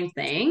same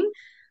thing.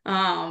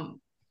 I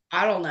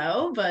don't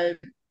know, but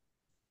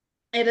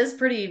it is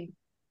pretty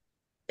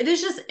it is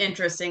just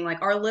interesting.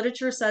 Like our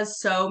literature says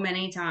so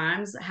many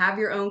times, have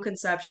your own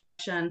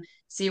conception,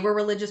 see where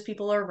religious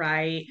people are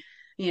right,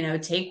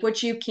 take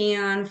what you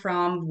can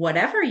from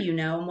whatever you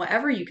know and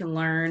whatever you can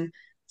learn.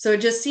 So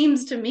it just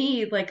seems to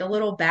me like a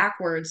little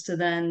backwards to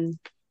then,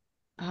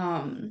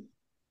 um,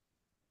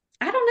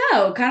 I don't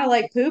know, kind of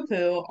like poo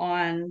poo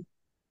on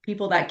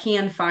people that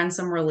can find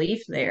some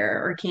relief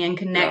there or can Yeah.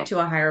 connect to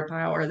a higher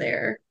power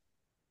there.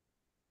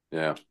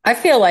 Yeah. I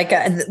feel like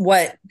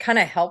what kind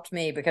of helped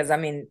me, because I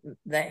mean,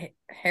 the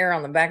hair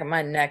on the back of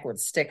my neck would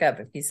stick up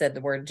if you said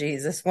the word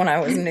Jesus when I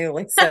was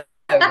newly sober.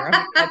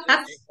 I just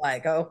was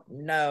like, oh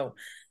no.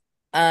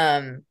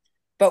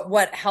 But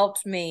what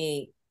helped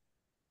me,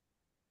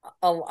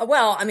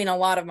 well, I mean, a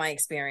lot of my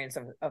experience,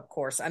 of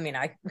course, I mean,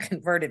 I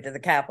converted to the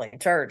Catholic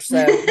Church, so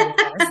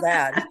there's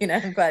that,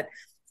 but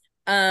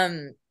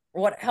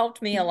what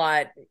helped me a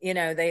lot,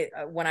 they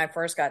when I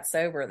first got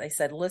sober, they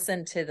said,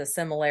 listen to the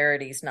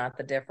similarities, not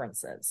the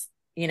differences,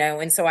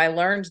 and so I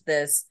learned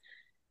this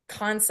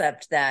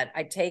concept that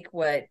I take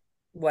what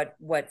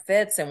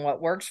fits and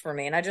what works for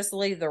me, and I just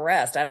leave the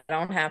rest. I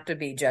don't have to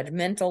be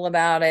judgmental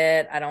about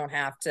it. I don't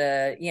have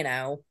to,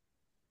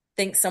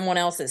 think someone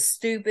else is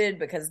stupid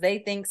because they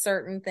think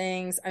certain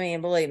things. I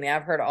mean, believe me,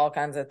 I've heard all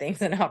kinds of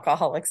things in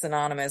Alcoholics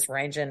Anonymous,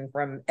 ranging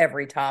from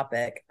every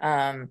topic.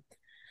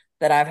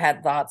 That I've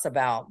had thoughts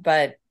about,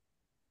 but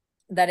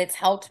that it's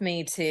helped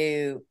me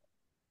to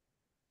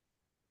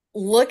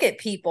look at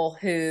people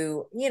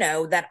who,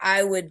 that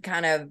I would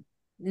kind of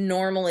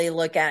normally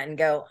look at and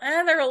go,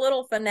 they're a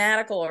little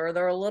fanatical, or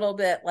they're a little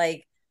bit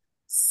like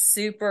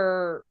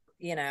super,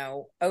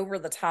 over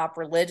the top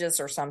religious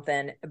or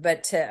something,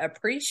 but to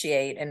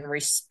appreciate and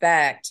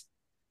respect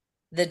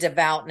the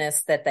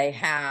devoutness that they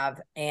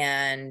have.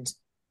 And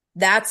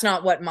that's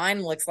not what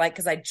mine looks like,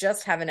 because I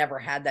just haven't ever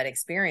had that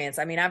experience.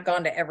 I mean, I've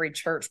gone to every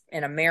church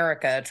in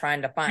America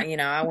trying to find,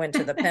 I went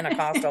to the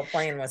Pentecostal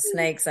playing with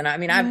snakes, and I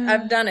mean,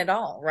 I've done it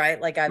all, right?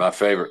 Like I've My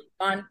favorite.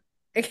 gone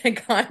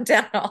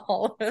down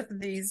all of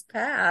these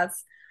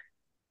paths,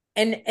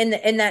 and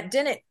that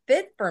didn't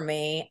fit for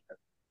me.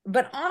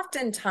 But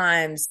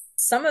oftentimes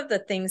some of the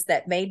things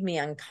that made me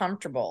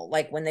uncomfortable,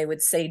 like when they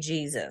would say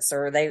Jesus,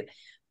 or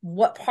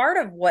what part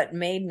of what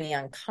made me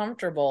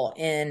uncomfortable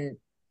in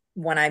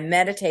when I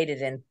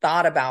meditated and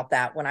thought about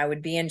that, when I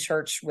would be in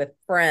church with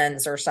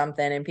friends or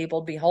something and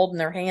people would be holding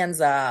their hands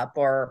up,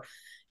 or,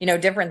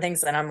 different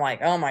things that I'm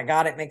like, oh my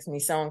God, it makes me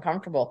so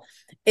uncomfortable,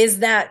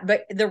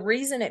 but the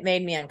reason it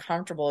made me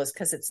uncomfortable is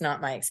because it's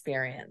not my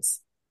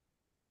experience.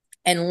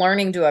 And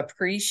learning to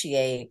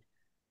appreciate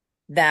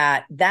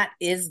that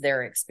is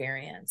their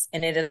experience,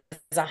 and it is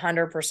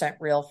 100%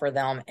 real for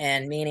them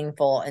and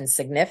meaningful and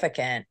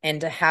significant,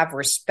 and to have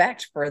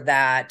respect for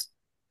that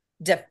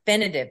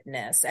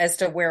definitiveness, as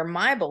to where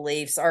my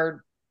beliefs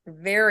are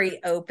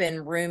very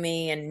open,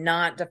 roomy, and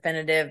not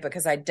definitive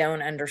because I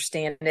don't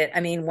understand it.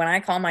 I mean, when I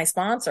call my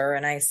sponsor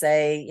and I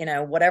say,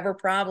 whatever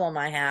problem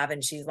I have,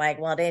 and she's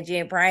like, well, did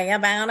you pray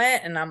about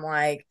it? And I'm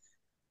like,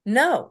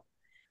 no,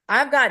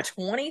 I've got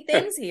 20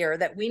 things here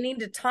that we need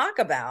to talk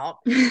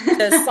about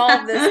to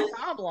solve this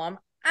problem.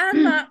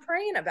 I'm not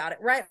praying about it,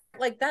 right?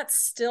 Like that's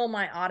still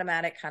my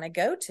automatic kind of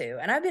go-to.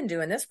 And I've been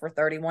doing this for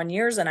 31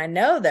 years. And I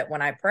know that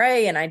when I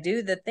pray and I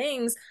do the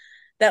things,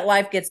 that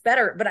life gets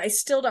better, but I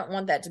still don't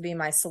want that to be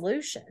my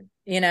solution,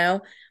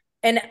 And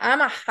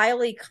I'm a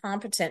highly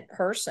competent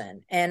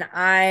person, and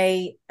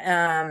I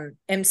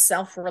am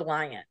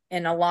self-reliant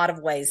in a lot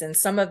of ways. And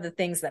some of the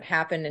things that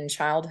happened in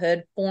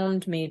childhood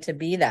formed me to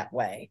be that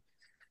way.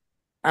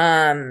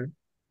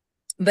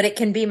 But it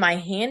can be my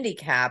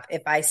handicap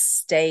if I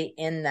stay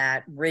in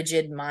that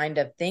rigid mind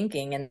of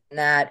thinking, and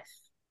that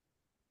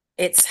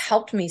it's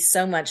helped me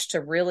so much to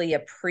really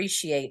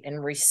appreciate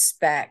and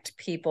respect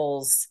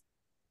people's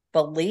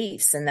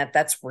beliefs, and that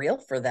that's real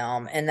for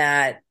them. And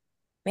that,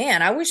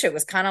 man, I wish it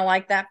was kind of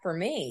like that for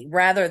me,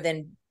 rather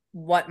than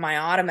what my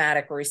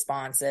automatic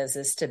response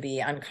is to be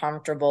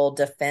uncomfortable,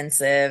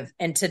 defensive,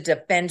 and to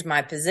defend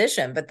my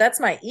position. But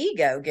that's my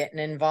ego getting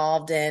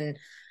involved in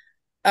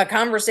a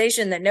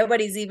conversation that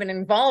nobody's even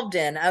involved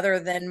in other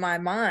than my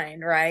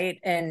mind, right?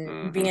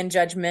 And being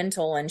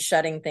judgmental and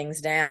shutting things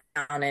down.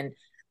 And,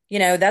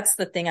 that's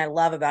the thing I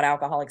love about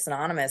Alcoholics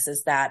Anonymous,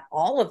 is that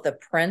all of the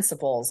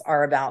principles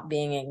are about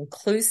being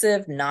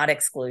inclusive, not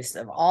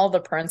exclusive. All the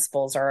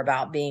principles are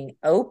about being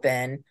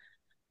open,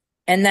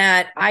 and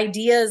that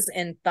ideas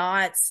and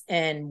thoughts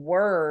and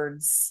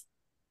words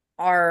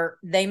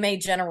they may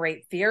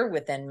generate fear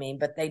within me,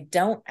 but they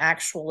don't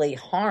actually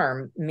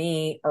harm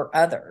me or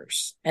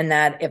others. And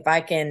that if I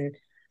can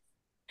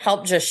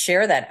help just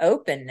share that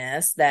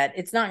openness, that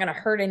it's not going to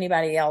hurt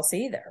anybody else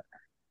either.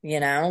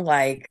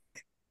 Like,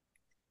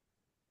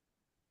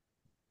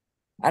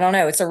 I don't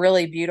know. It's a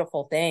really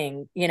beautiful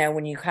thing,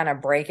 when you kind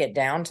of break it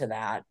down to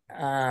that.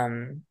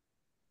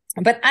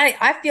 But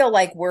I feel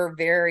like we're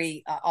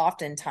very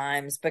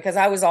oftentimes, because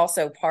I was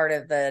also part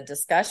of the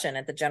discussion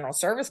at the General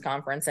Service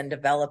Conference and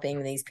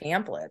developing these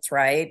pamphlets,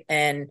 right?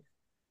 And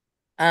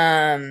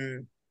my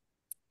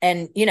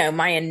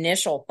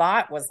initial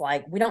thought was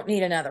like, we don't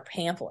need another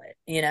pamphlet,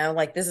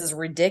 like this is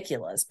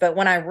ridiculous. But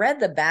when I read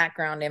the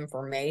background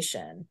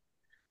information,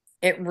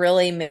 it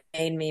really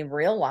made me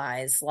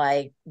realize,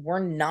 like,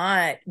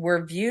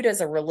 we're viewed as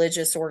a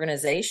religious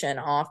organization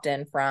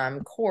often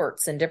from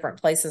courts and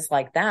different places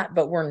like that,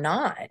 but we're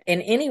not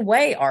in any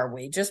way, are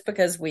we? Just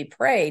because we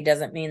pray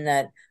doesn't mean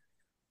that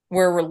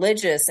we're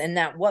religious, and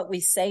that what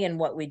we say and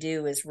what we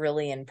do is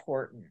really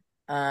important.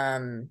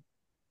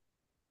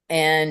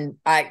 And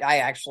I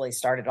actually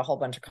started a whole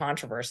bunch of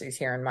controversies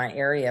here in my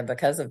area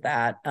because of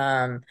that.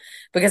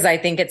 Because I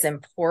think it's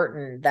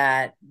important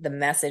that the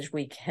message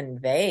we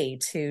convey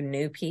to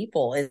new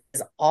people is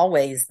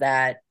always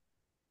that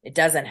it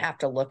doesn't have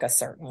to look a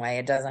certain way.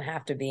 It doesn't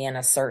have to be in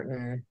a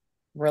certain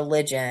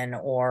religion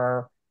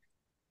or,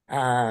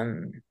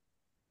 and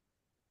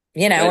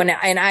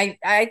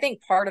I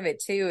think part of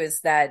it too is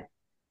that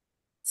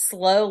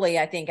slowly,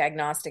 I think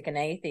agnostic and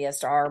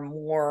atheist are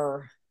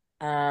more,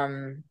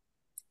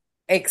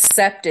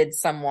 accepted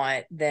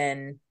somewhat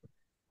than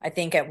I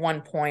think at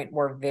one point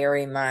were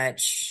very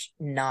much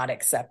not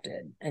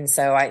accepted. And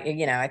so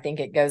I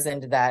think it goes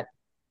into that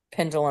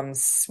pendulum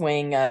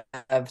swing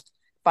of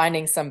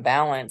finding some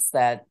balance,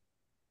 that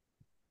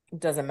it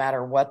doesn't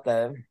matter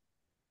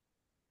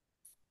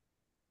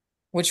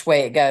which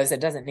way it goes. It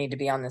doesn't need to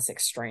be on this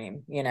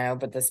extreme,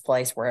 but this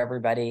place where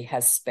everybody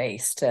has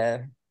space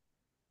to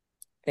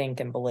think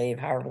and believe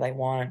however they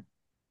want.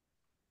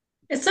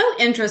 It's so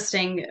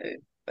interesting.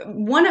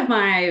 One of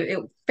my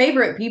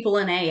favorite people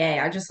in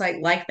AA, I just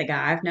like the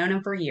guy. I've known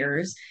him for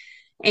years.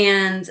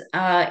 And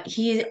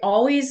he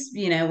always,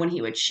 when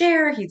he would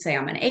share, he'd say,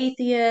 I'm an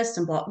atheist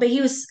and blah, but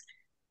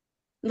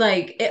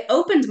like it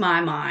opened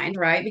my mind,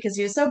 right? Because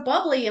he was so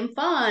bubbly and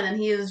fun and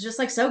he was just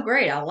like so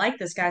great. I like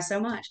this guy so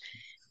much.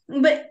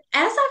 But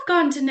as I've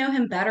gotten to know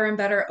him better and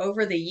better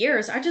over the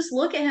years, I just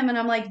look at him and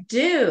I'm like,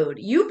 dude,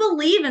 you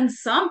believe in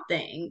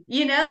something,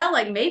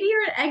 like maybe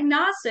you're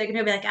agnostic. And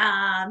he'll be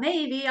like,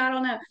 maybe, I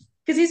don't know.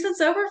 Because he's been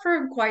sober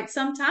for quite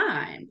some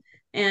time.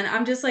 And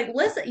I'm just like,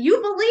 listen,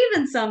 you believe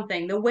in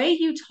something. The way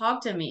you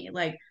talk to me,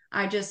 like,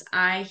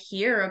 I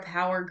hear a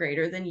power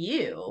greater than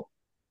you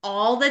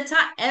all the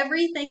time.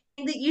 Everything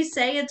that you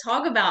say and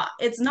talk about,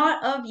 it's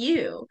not of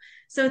you.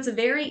 So it's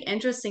very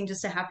interesting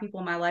just to have people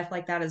in my life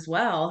like that as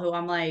well, who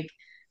I'm like,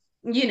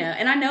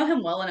 and I know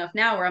him well enough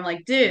now where I'm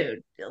like,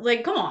 dude,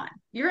 like, come on,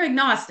 you're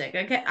agnostic.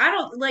 Okay. I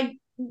don't like,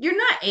 you're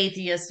not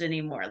atheist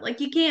anymore.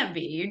 Like, you can't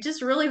be. You're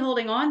just really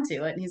holding on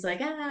to it. And he's like,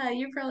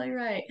 you're probably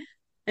right.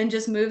 And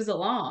just moves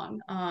along.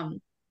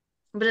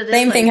 But it is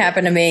Same thing like,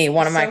 happened to me.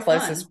 One of it's my so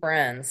closest fun.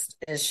 friends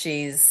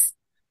is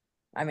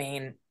I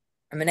mean,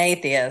 I'm an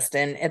atheist,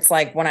 and it's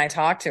like when I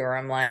talk to her,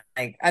 I'm like,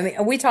 I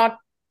mean, we talk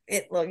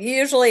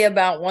usually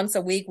about once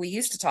a week. We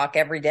used to talk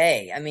every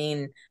day. I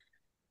mean,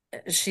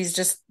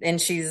 she's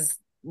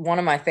one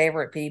of my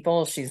favorite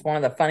people. She's one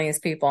of the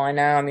funniest people I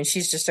know. I mean,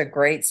 she's just a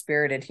great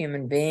spirited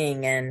human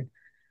being, and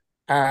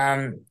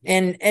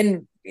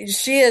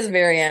she is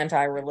very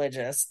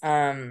anti-religious.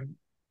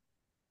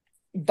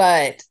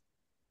 But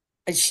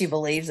she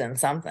believes in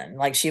something.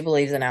 Like, she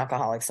believes in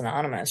Alcoholics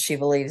Anonymous. She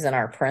believes in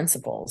our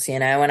principles,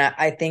 and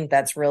I think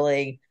that's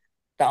really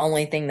the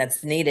only thing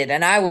that's needed.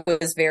 And I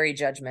was very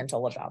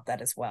judgmental about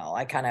that as well.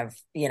 I kind of,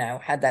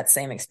 had that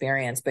same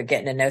experience, but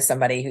getting to know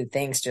somebody who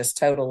thinks just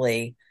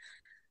totally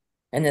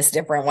in this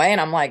different way. And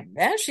I'm like,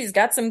 yeah, she's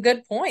got some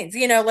good points.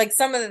 Like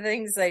some of the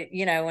things that,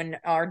 in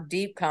our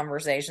deep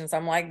conversations,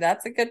 I'm like,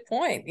 that's a good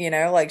point.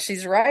 Like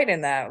she's right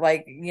in that.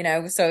 Like,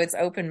 so it's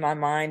opened my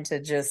mind to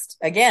just,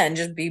 again,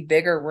 just be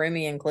bigger,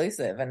 roomy,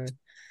 inclusive, and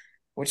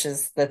which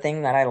is the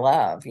thing that I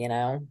love,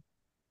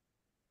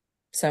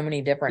 so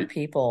many different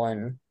people.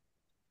 And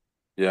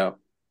Yeah.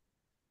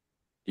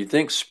 Do you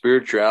think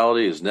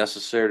spirituality is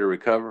necessary to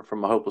recover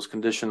from a hopeless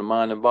condition of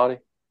mind and body?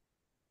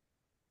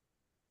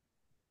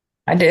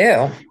 I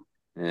do.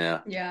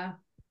 Yeah. Yeah.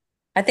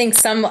 I think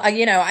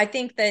I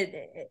think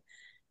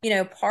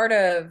that, part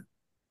of,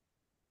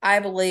 I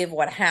believe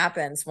what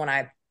happens when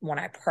I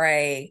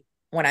pray,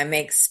 when I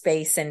make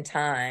space and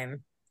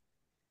time,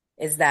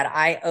 is that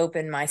I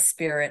open my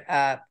spirit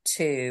up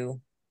to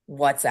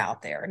what's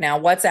out there. Now,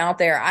 what's out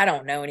there, I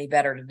don't know any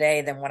better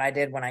today than what I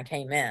did when I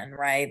came in,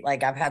 right?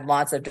 Like, I've had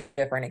lots of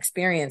different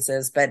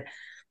experiences, but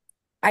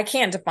I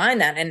can't define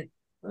that. And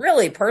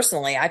really,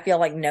 personally, I feel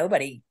like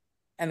nobody,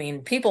 I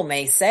mean, people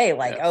may say,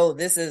 like, Yeah. oh,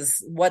 this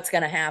is what's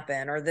going to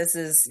happen, or this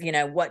is,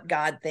 what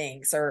God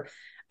thinks, or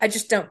I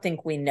just don't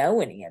think we know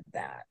any of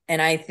that.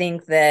 And I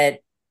think that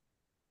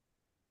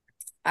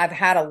I've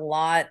had a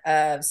lot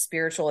of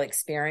spiritual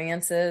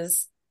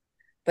experiences,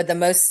 but the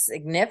most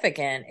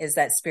significant is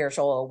that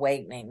spiritual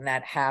awakening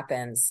that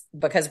happens,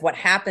 because what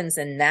happens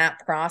in that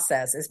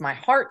process is my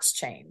heart's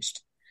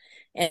changed.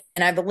 And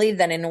I believe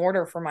that in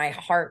order for my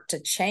heart to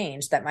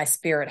change, that my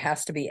spirit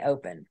has to be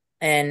open.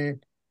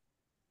 And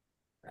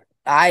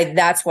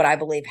that's what I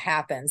believe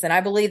happens. And I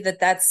believe that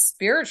that's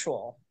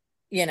spiritual.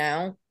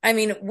 I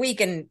mean, we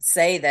can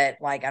say that,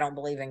 like, I don't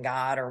believe in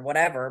God or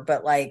whatever,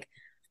 but like,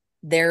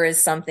 there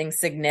is something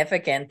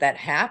significant that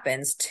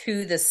happens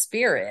to the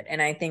spirit.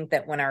 And I think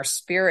that when our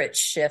spirit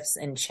shifts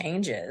and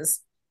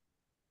changes,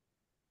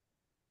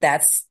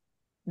 that's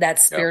Yeah.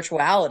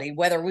 spirituality,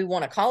 whether we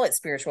want to call it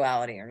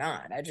spirituality or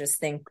not. I just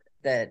think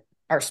that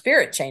our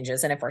spirit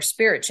changes. And if our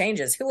spirit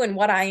changes, who and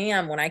what I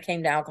am when I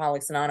came to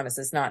Alcoholics Anonymous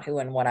is not who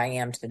and what I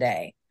am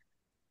today.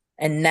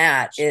 And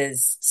that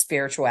is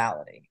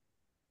spirituality.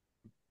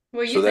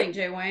 What do So you that think,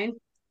 Jay Wayne?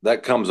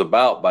 that comes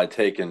about by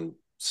taking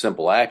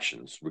simple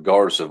actions,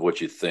 regardless of what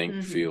you think,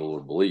 Hmm. feel,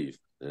 or believe.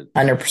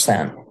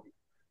 100%.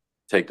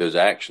 Take those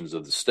actions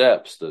of the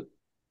steps that,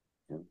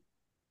 you know,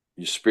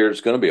 your spirit's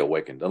going to be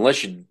awakened.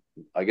 Unless you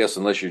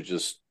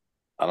just,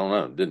 I don't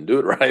know, didn't do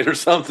it right or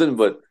something.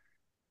 But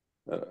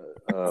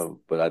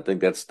I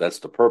think that's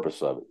the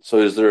purpose of it. So,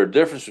 is there a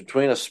difference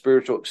between a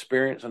spiritual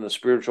experience and a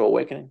spiritual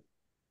awakening?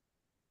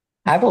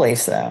 I believe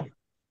so.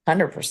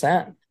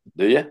 100%.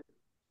 Do you?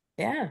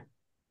 Yeah.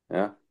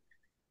 Yeah.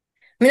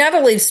 I mean, I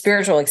believe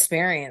spiritual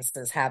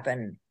experiences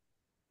happen,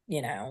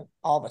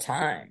 all the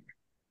time.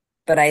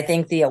 But I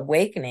think the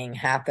awakening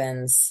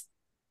happens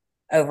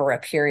over a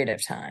period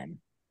of time,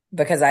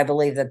 because I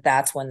believe that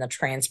that's when the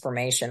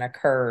transformation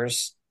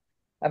occurs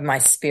of my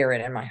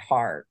spirit and my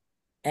heart.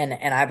 And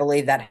I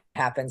believe that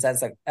happens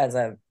as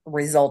a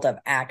result of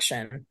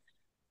action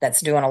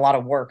that's doing a lot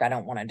of work I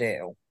don't want to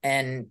do.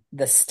 And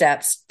the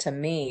steps to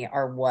me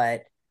are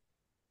what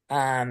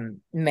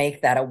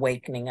make that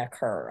awakening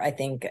occur. I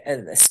think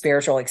a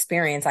spiritual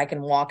experience, I can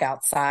walk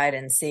outside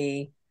and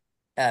see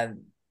a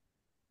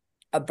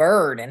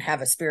bird and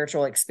have a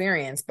spiritual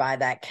experience by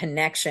that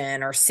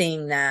connection, or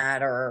seeing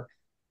that, or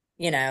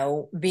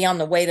be on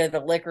the way to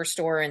the liquor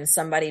store and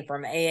somebody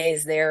from AA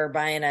is there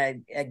buying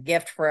a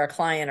gift for a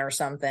client or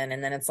something.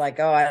 And then it's like,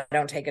 oh, I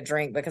don't take a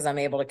drink because I'm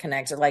able to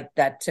connect. Like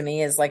that to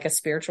me is like a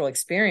spiritual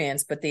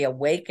experience, but the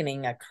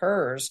awakening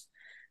occurs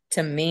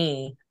to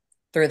me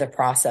through the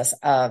process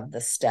of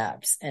the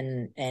steps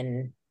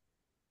and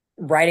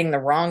righting the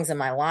wrongs in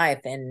my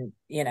life. And,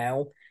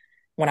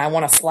 when I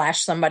want to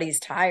slash somebody's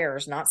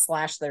tires, not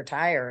slash their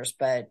tires,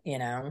 but,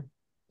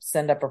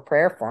 send up a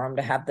prayer for them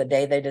to have the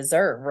day they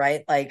deserve.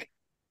 Right. Like,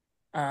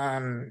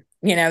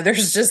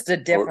 there's just a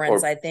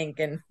difference, I think.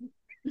 And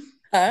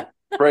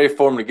pray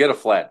for them to get a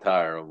flat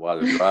tire while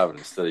they're driving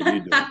instead of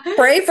you doing it.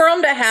 Pray for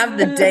them to have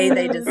the day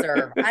they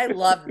deserve. I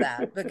love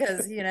that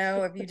because,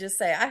 if you just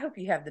say, I hope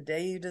you have the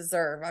day you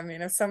deserve. I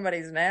mean, if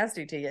somebody's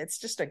nasty to you, it's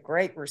just a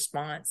great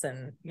response.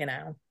 And,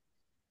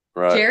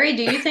 Right. Jerry,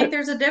 do you think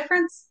there's a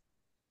difference?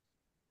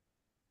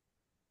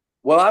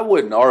 Well, I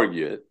wouldn't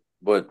argue it,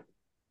 but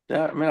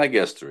I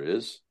guess there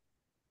is.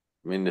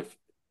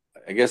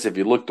 If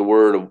you look the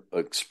word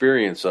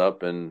experience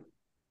up, and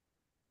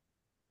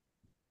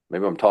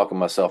maybe I'm talking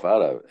myself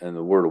out of it, and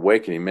the word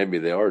awakening, maybe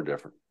they are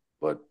different.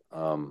 But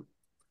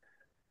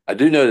I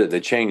do know that they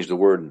changed the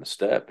word in the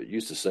step. It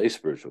used to say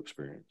spiritual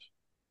experience.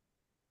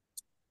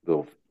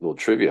 Little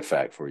trivia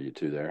fact for you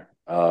too there.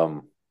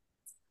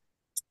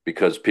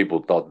 Because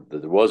people thought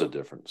that there was a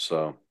difference.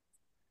 So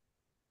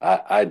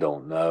I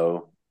don't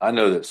know. I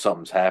know that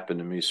something's happened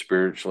to me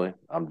spiritually.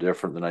 I'm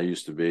different than I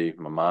used to be.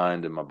 My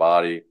mind and my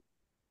body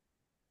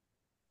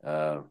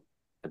have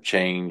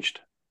changed.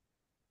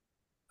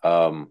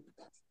 So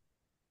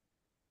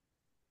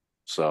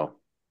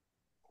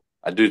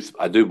I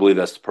do believe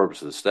that's the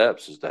purpose of the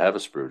steps, is to have a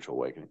spiritual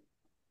awakening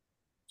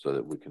so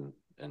that we can,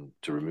 and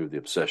to remove the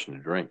obsession to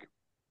drink.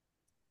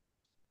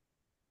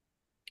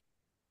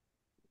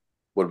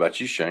 What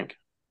about you, Shank?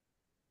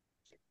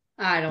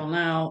 I don't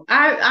know.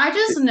 I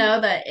just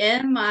know that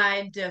in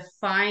my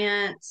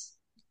defiant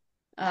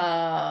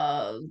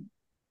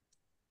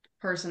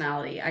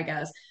personality, I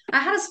guess, I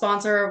had a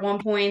sponsor at one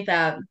point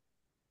that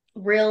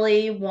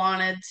really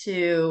wanted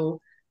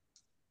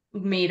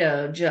me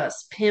to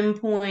just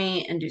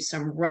pinpoint and do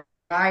some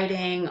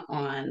writing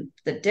on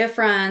the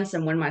difference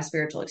and when my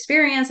spiritual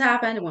experience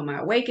happened and when my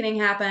awakening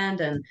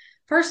happened. And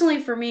personally,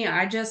 for me,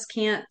 I just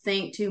can't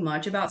think too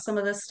much about some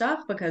of this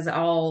stuff because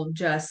I'll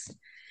just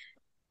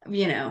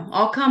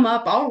I'll come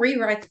up, I'll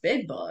rewrite the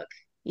big book,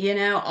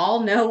 I'll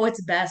know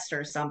what's best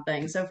or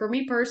something. So for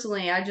me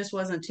personally, I just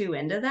wasn't too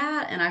into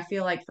that. And I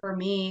feel like for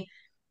me,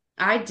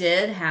 I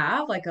did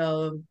have like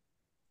a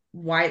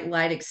white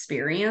light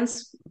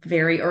experience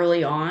very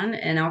early on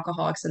in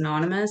Alcoholics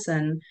Anonymous.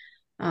 And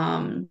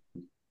um,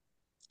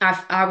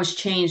 I was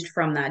changed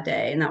from that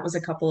day, and that was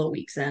a couple of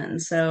weeks in.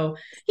 So,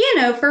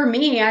 for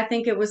me, I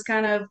think it was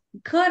kind of,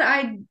 could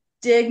I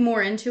dig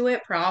more into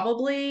it?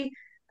 Probably.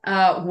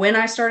 When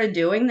I started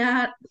doing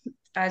that,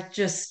 I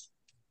just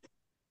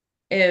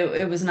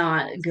it was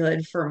not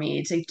good for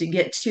me to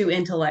get too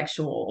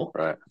intellectual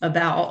Right.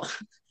 about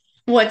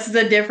what's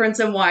the difference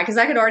and why. Because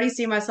I could already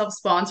see myself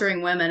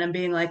sponsoring women and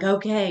being like,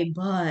 okay,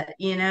 but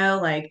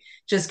like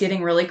just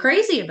getting really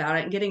crazy about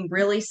it and getting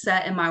really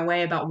set in my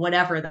way about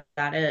whatever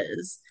that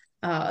is.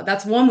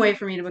 That's one way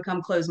for me to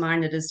become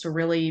closed-minded, is to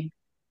really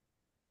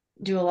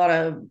do a lot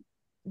of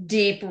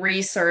deep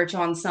research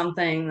on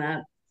something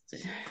that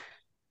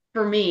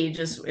for me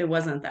just it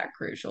wasn't that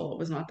crucial. It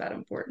was not that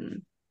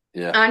important.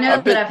 Yeah. I know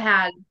that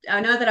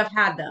I've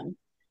had them,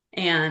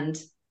 and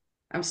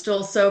I'm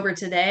still sober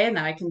today, and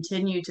that I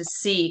continue to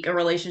seek a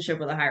relationship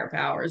with a higher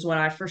power is what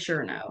I for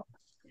sure know.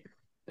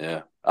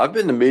 Yeah. I've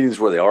been to meetings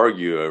where they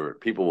argue over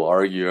it. People will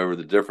argue over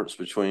the difference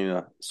between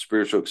a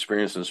spiritual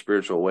experience and a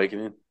spiritual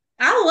awakening.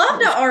 I love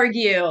to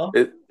argue.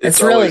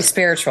 It's really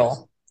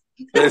spiritual.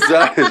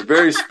 It's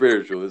very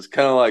spiritual. It's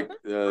kind of like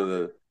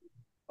the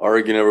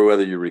arguing over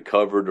whether you're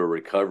recovered or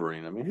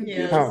recovering. I mean, who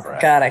gives a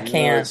crap? God, I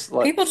can't.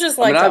 People just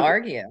like to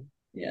argue.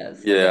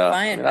 Yes.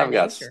 Yeah.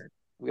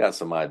 We got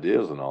some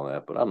ideas and all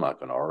that, but I'm not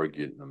going to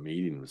argue in a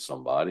meeting with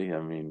somebody. I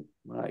mean,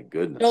 my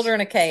goodness. Children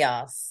of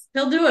chaos.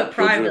 He'll do it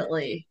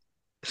privately.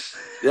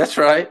 That's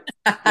right.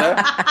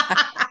 Yeah.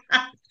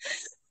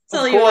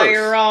 Tell you why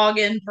you're wrong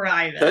in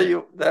private. Tell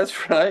you,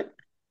 that's right.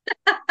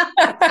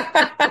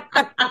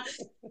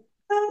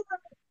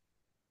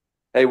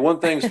 Hey, one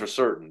thing's for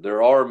certain: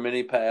 there are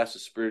many paths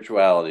of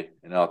spirituality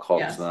in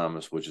Alcoholics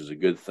Anonymous, which is a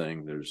good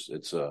thing.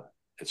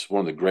 It's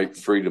one of the great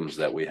freedoms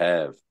that we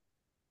have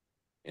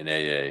in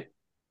AA.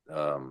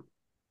 I've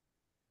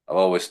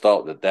always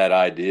thought that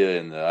idea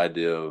and the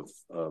idea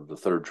of the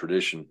third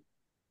tradition,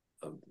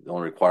 the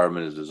only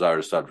requirement is desire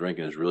to stop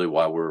drinking, is really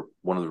why we're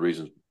one of the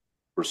reasons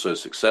we're so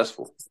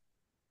successful,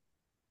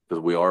 because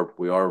we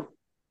are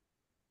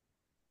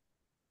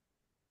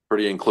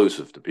pretty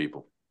inclusive to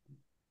people,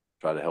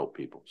 try to help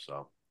people.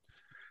 So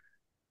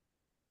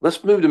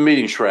let's move to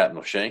meeting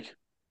shrapnel, Shank.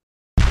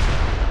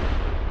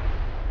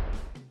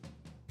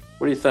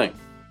 What do you think?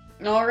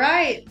 All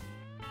right.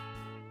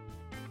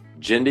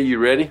 Jindy, you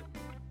ready?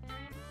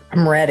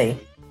 I'm ready.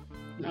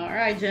 All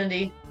right,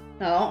 Jindy.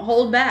 Don't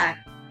hold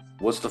back.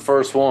 What's the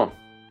first one?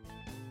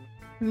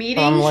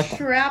 Meeting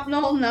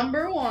shrapnel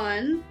number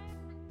 1.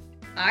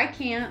 I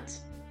can't.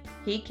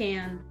 He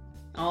can.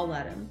 I'll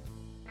let him.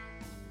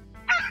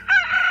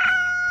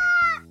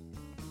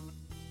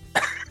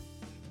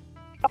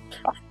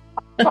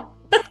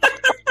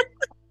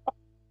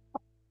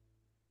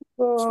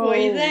 What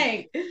do you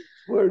think?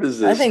 Where does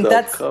this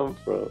stuff come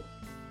from?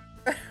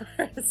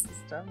 Where does this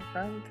stuff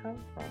come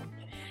from?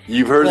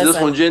 You've heard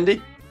this one,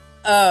 Jindy?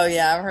 Oh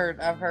yeah,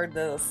 I've heard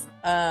this.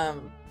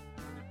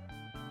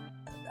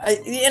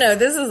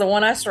 This is the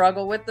one I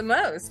struggle with the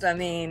most. I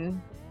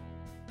mean,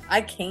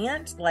 I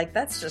can't, like,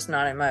 that's just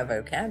not in my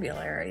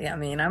vocabulary. I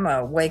mean, I'm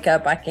a wake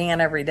up, I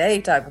can every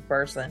day type of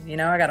person.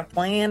 I got a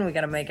plan. We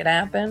got to make it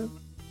happen.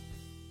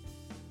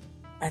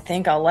 I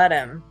think I'll let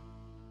him.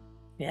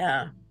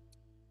 Yeah.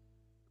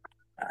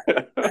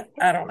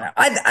 I don't know.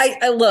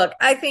 I look,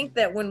 I think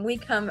that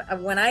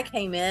when I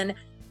came in,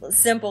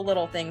 simple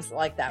little things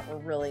like that were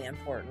really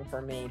important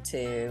for me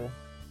to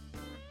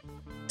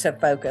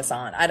focus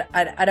on.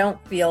 I don't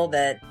feel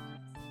that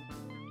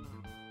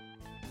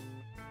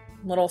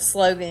little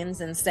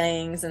slogans and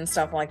sayings and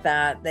stuff like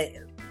that,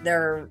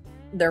 their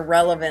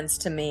relevance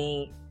to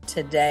me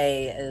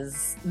today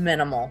is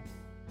minimal.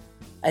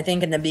 I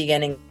think in the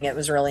beginning it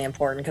was really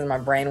important because my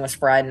brain was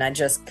fried and I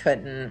just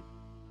couldn't,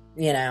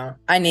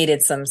 I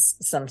needed some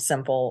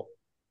simple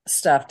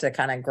stuff to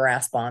kind of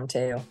grasp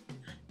onto.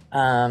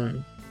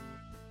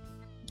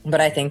 But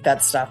I think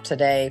that stuff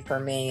today for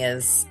me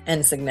is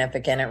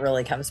insignificant. It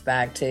really comes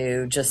back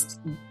to just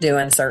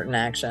doing certain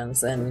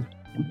actions. And,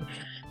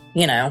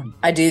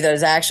 I do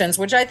those actions,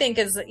 which I think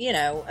is,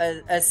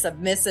 a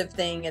submissive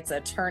thing. It's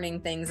a turning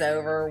things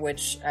over,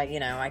 which, I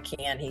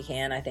can, he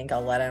can, I think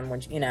I'll let him,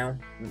 which,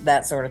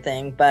 that sort of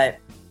thing. But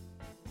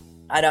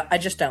I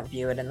just don't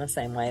view it in the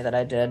same way that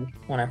I did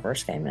when I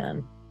first came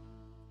in.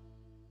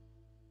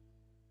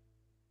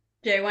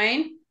 Jay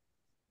Wayne?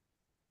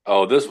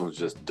 Oh, this one's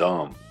just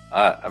dumb.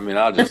 I mean,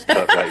 I'll just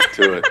cut right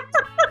to it.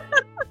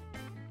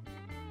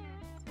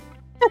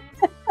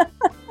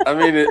 I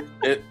mean,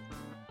 it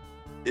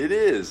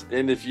is.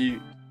 And if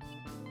you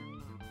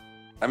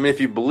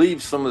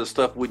believe some of the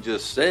stuff we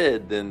just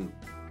said, then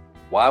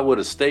why would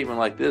a statement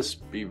like this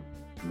be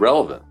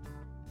relevant?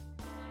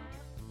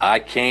 I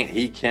can't,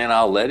 he can,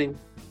 I'll let him.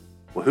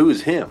 Well, who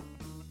is him?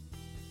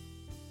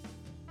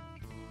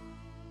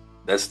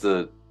 That's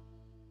the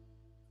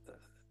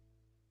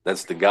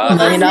God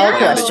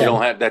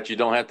that you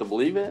don't have to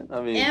believe in.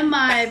 I mean, in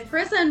my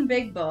prison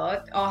big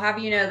book, I'll have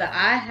you know that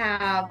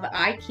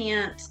I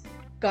can't,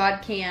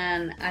 God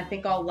can, I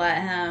think I'll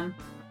let him,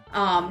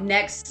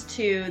 next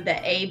to the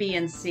A, B,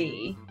 and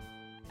C,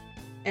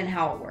 and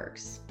how it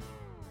works.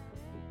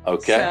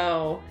 Okay.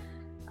 So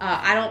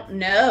I don't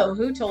know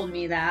who told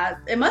me that.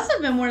 It must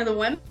have been one of the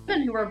women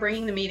who were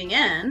bringing the meeting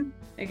in.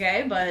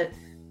 Okay, but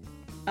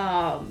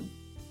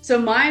so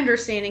my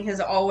understanding has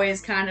always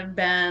kind of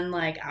been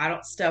like, I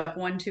don't, step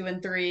 1, 2,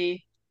 and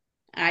 3.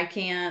 I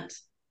can't.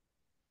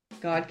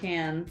 God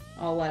can.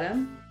 I'll let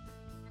him.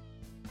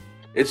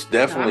 It's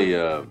definitely,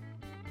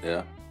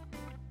 yeah.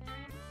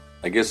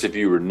 I guess if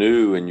you were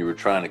new and you were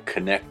trying to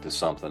connect to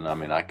something, I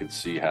mean, I could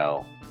see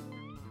how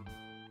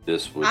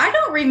this would. I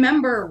don't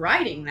remember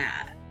writing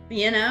that,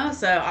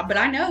 so, but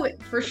I know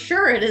it for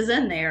sure it is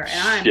in there.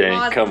 And I'm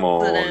positive come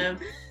on.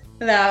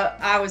 That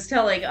I was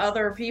telling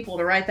other people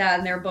to write that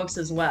in their books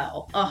as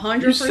well.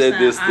 100%. You said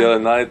this the other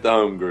night at the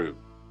home group.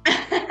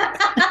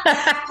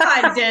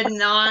 I did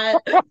not.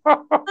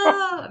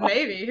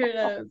 Maybe, who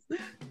knows?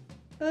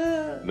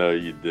 No,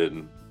 you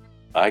didn't.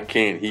 I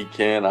can't, he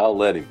can, I'll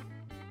let him.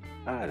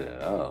 I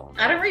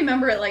don't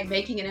remember it like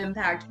making an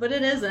impact, but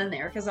it is in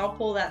there because I'll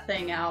pull that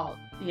thing out,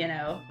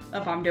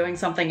 if I'm doing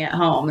something at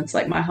home. It's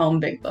like my home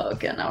big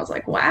book, and I was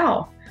like,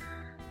 wow,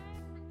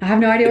 I have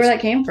no idea where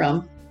that came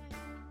from.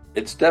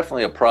 It's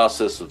definitely a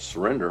process of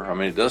surrender. I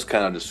mean, it does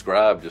kind of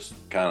describe just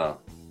kind of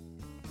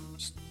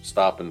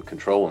stopping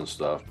controlling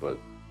stuff, but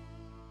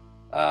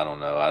I don't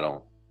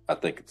know. I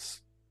think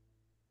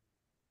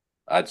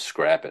I'd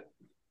scrap it.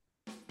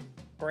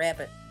 Scrap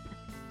it.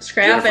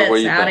 Scrap it.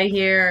 It's out of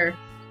here.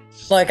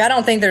 Look, I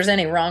don't think there's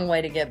any wrong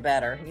way to get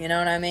better. You know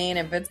what I mean?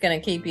 If it's going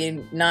to keep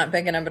you not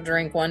picking up a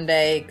drink one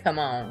day, come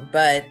on.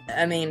 But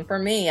I mean, for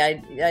me,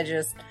 I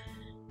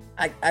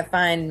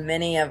find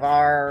many of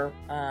our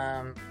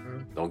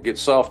don't get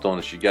soft on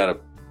us. You gotta.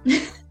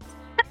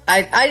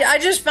 I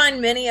just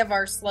find many of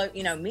our slow,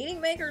 meeting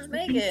makers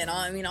make it.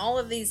 I mean, all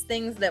of these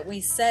things that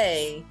we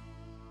say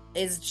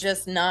is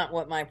just not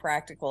what my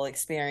practical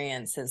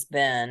experience has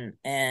been,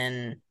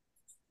 and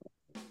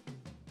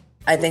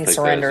I think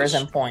surrender is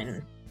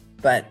important.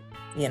 But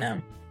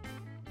I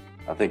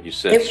think you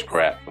said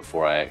scrap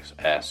before I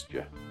asked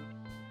you.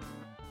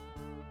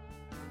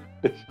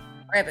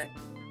 Scrap it.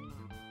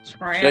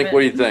 Scrap Jake, it.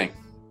 what do you think?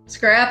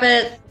 Scrap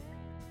it.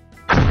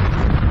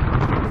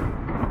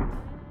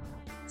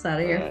 It's out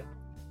of here. Right.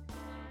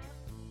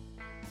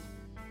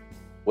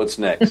 What's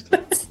next?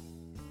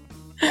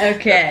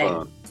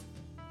 Okay.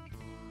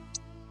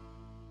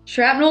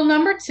 Shrapnel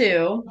number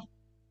 2.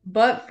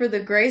 But for the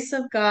grace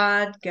of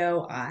God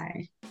go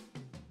I.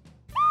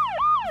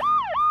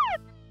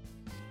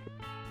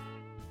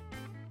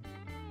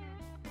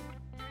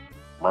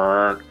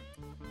 Brr.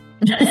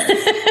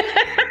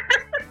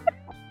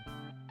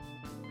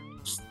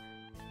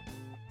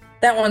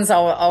 That one's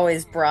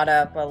always brought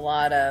up a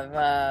lot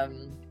of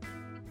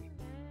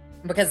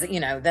because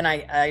then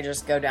I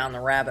just go down the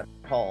rabbit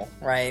hole,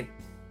 right?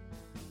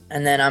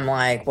 And then I'm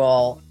like,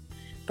 well,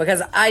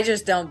 because I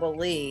just don't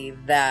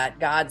believe that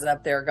God's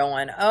up there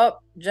going, oh,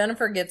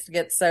 Jennifer gets to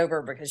get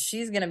sober because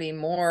she's going to be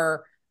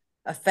more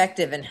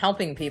effective in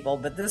helping people,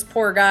 but this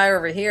poor guy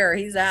over here,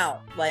 he's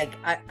out. Like,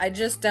 I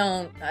just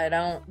don't,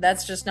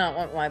 that's just not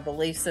what my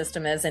belief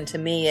system is. And to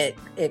me,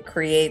 it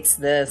creates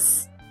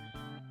this,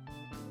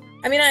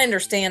 I mean, I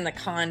understand the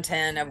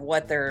content of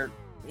what they're,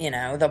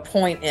 the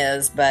point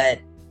is, but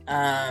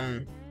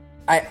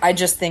I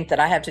just think that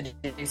I have to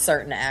do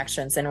certain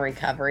actions in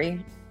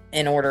recovery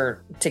in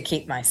order to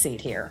keep my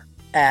seat here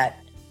at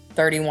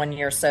 31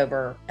 years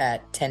sober,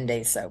 at 10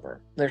 days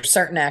sober. There's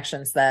certain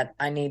actions that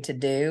I need to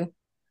do.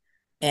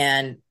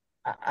 And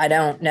I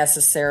don't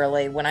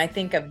necessarily, when I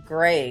think of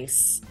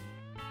grace,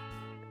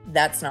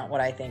 that's not what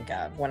I think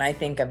of. When I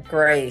think of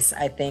grace,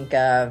 I think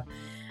of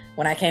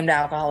when I came to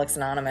Alcoholics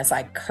Anonymous,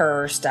 I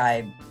cursed.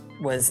 I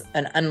was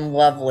an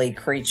unlovely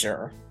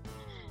creature.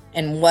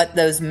 And what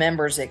those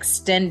members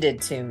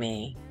extended to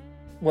me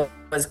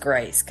was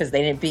grace, because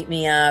they didn't beat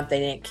me up. They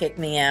didn't kick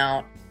me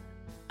out.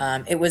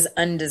 It was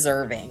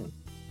undeserving.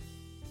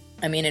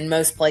 I mean, in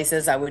most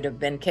places I would have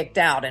been kicked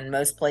out. In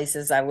most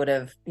places I would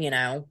have,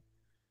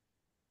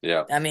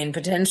 Yeah. I mean,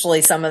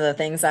 potentially some of the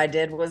things I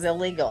did was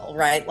illegal,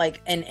 right?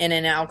 Like, and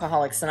in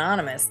Alcoholics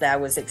Anonymous, that I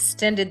was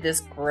extended this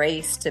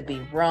grace to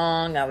be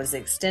wrong. I was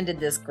extended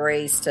this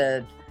grace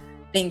to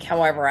think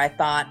however I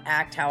thought,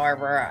 act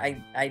however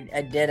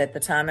I did at the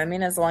time. I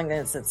mean, as long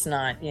as it's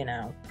not,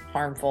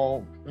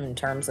 harmful in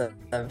terms of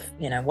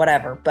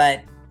whatever.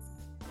 But,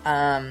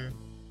 and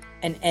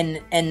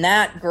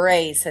that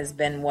grace has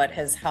been what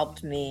has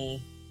helped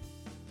me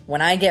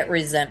when I get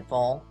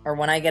resentful or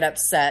when I get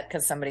upset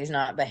because somebody's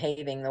not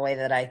behaving the way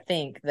that I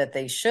think that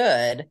they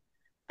should.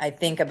 I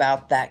think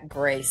about that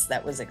grace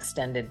that was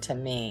extended to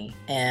me.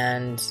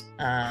 And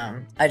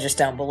I just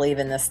don't believe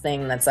in this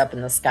thing that's up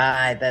in the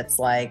sky that's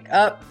like,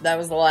 oh, that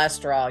was the last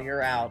straw,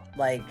 you're out.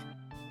 Like,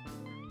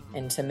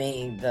 and to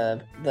me,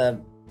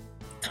 the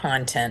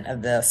content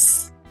of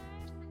this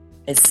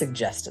is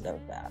suggestive of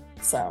that.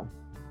 So,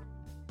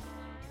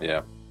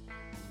 yeah.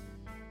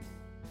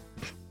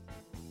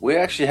 We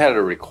actually had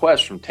a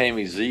request from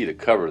Tammy Z to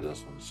cover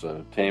this one.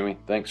 So, Tammy,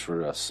 thanks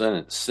for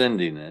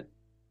sending it.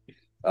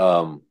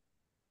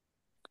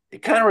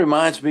 It kind of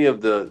reminds me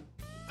of the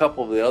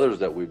couple of the others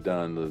that we've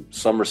done. The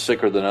Some Are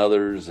Sicker Than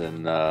Others,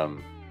 and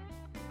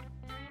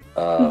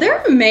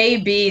there may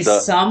be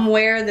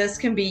somewhere this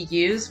can be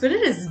used, but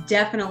it is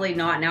definitely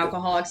not in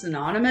Alcoholics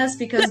Anonymous,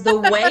 because the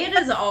way it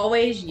is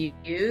always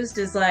used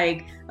is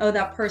like, oh,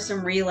 that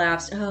person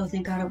relapsed. Oh,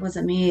 thank God it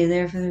wasn't me.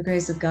 There for the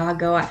grace of God,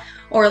 go on.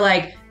 Or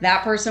like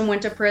that person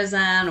went to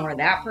prison, or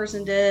that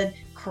person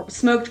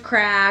smoked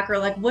crack, or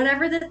like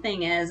whatever the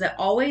thing is. It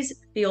always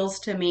feels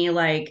to me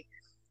like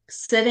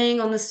sitting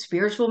on the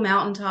spiritual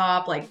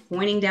mountaintop, like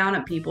pointing down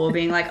at people,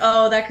 being like,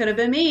 oh, that could have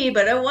been me,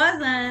 but it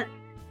wasn't.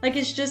 Like,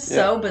 it's just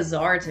so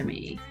bizarre to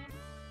me.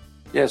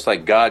 Yeah, it's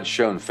like God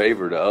shown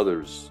favor to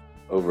others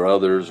over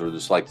others, or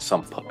just like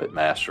some puppet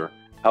master.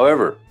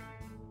 However,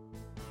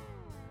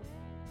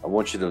 I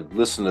want you to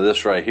listen to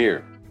this right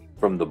here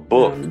from the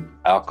book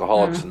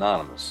Alcoholics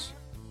Anonymous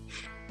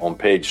on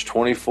page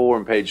 24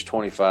 and page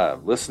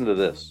 25. Listen to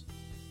this.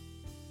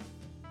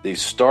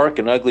 These stark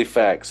and ugly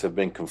facts have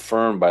been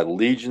confirmed by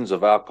legions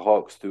of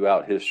alcoholics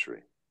throughout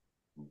history.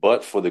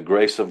 But for the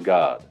grace of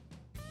God,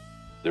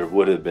 there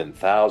would have been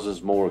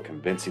thousands more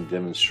convincing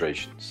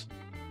demonstrations.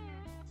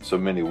 So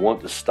many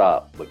want to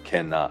stop, but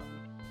cannot.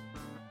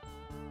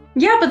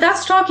 Yeah, but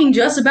that's talking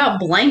just about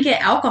blanket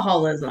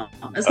alcoholism.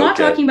 It's not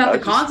talking about the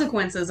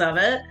consequences of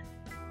it.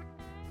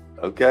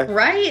 Okay.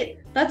 Right?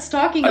 That's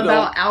talking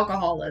about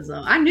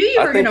alcoholism. I knew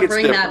you were going to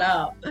bring that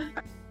up.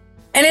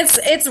 And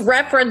it's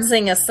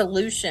referencing a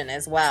solution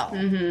as well.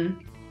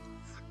 Mm-hmm.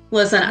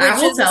 Listen, I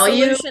will tell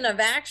you, solution of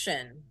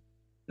action.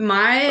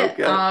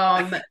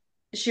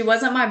 She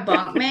wasn't my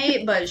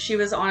bunkmate, but she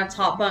was on a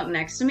top bunk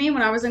next to me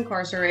when I was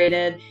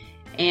incarcerated,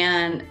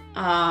 and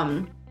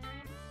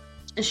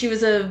she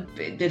was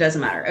it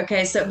doesn't matter.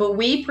 Okay, but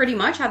we pretty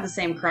much had the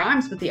same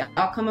crimes, but the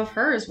outcome of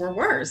hers were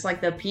worse.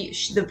 Like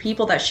the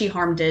people that she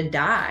harmed did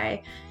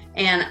die,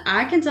 and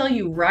I can tell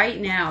you right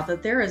now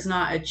that there is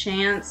not a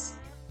chance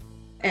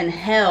in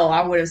hell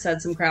I would have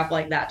said some crap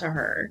like that to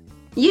her.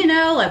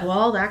 Like,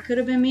 well, that could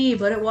have been me,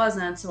 but it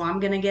wasn't, so I'm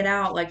gonna get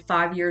out like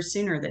 5 years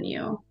sooner than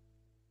you.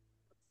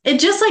 It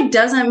just like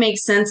doesn't make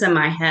sense in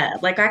my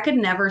head. Like, I could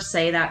never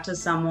say that to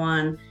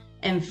someone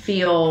and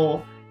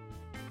feel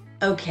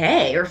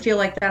okay, or feel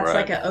like that's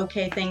like an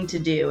okay thing to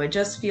do. It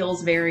just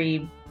feels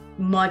very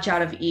much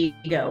out of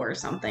ego or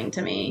something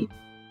to me.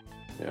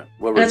 Yeah.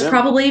 And it's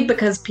probably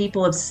because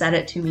people have said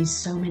it to me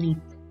so many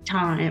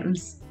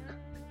times.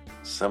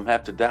 Some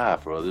have to die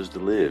for others to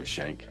live,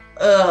 Shank.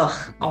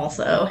 Ugh,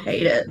 also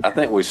hate it. I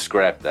think we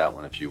scrapped that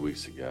one a few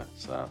weeks ago.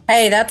 So,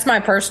 Hey, that's my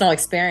personal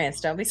experience.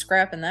 Don't be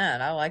scrapping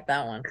that. I like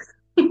that one.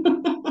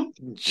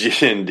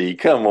 Jindy,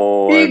 come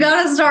on. You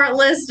gotta start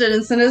listing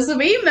and send us some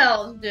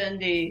emails,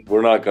 Jindy.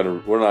 We're not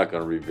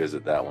gonna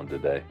revisit that one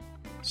today.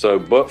 So,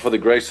 but for the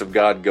grace of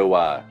God, go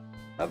I.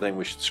 I think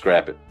we should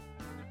scrap it.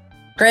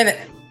 Grab it.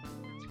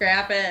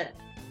 Scrap it.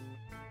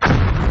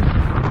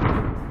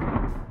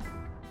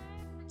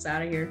 It's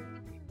out of here.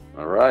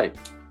 All right.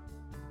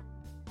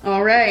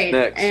 All right.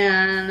 Next.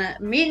 And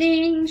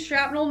meeting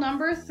shrapnel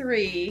number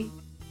 3.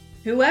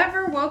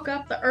 Whoever woke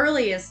up the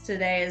earliest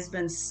today has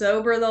been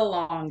sober the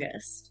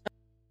longest.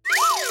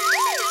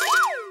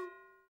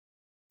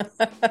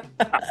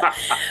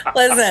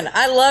 Listen,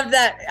 I love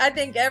that. I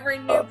think every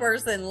new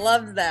person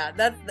loves that.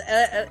 That's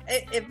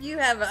if you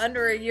have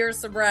under a year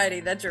sobriety,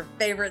 that's your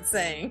favorite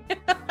saying.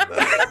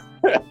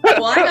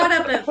 Well, I got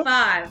up at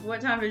 5.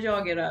 What time did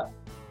y'all get up?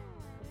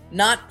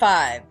 Not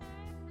 5.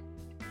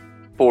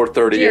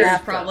 4:38.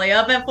 Jared's probably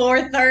up at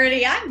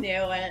 4:30. I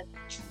knew it.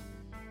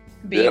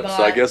 Yep,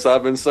 so I guess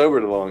I've been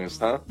sober the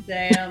longest, huh?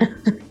 Damn.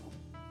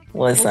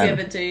 We'll give Listen,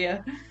 it to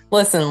you.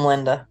 listen,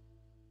 Linda.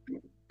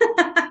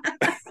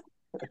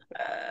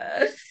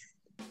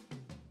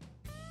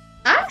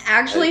 I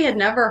actually had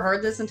never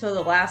heard this until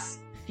the last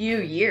few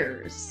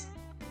years.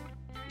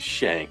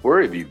 Shank,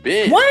 where have you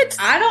been? What?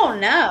 I don't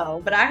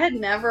know, but I had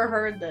never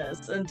heard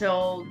this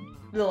until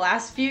the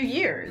last few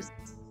years.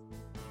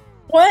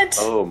 What?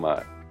 Oh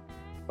my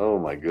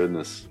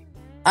goodness.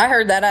 I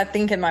heard that, I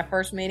think, in my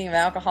first meeting of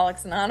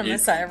Alcoholics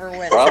Anonymous I ever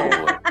went to.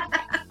 Probably.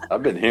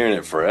 I've been hearing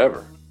it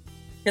forever.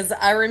 Because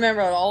I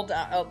remember old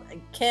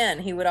Ken,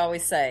 he would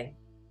always say,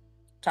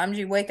 "What time did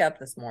you wake up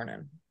this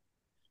morning?"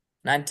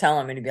 And I'd tell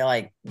him, and he'd be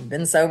like, "You've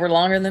been sober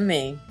longer than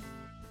me."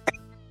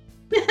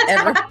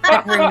 Every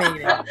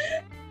meeting.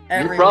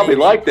 You probably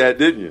liked that,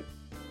 didn't you?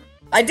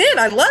 I did.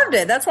 I loved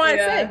it. That's why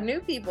Yeah. I said new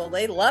people,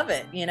 they love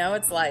it. You know,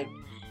 it's like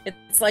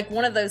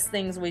one of those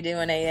things we do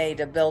in AA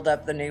to build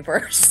up the new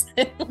person.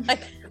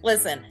 Like,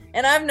 listen,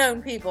 and I've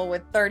known people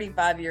with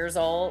 35 years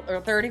old or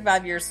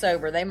 35 years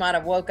sober. They might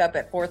have woke up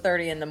at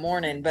 4:30 in the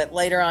morning, but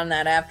later on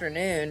that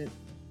afternoon,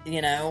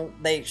 you know,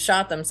 they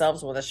shot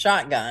themselves with a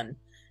shotgun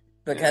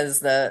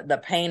because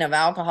the pain of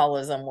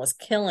alcoholism was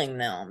killing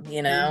them,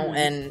 you know, Mhm.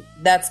 and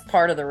that's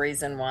part of the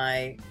reason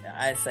why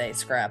I say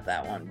scrap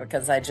that one,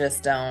 because I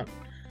just don't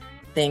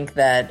think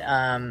that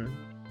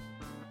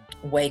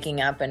waking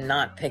up and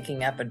not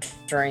picking up a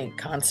drink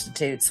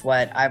constitutes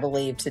what I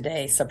believe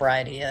today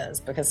sobriety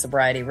is, because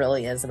sobriety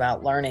really is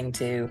about learning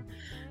to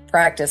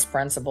practice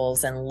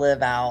principles and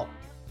live out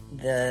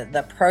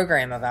the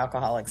program of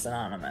Alcoholics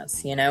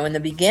Anonymous. You know, in the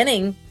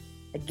beginning,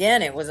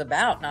 again, it was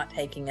about not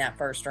taking that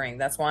first drink.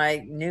 That's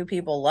why new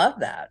people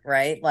love that,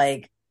 right?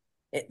 Like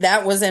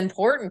that was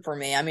important for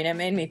me. I mean, it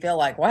made me feel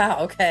like, wow,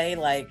 okay,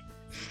 like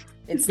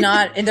it's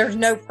not, and there's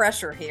no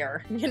pressure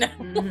here, you know?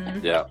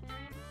 Mhm. Yeah.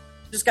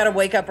 Just got to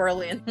wake up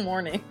early in the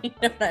morning. You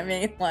know what I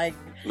mean? Like,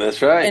 That's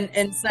right.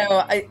 and so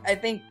I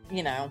think,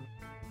 you know,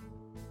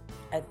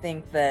 I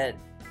think that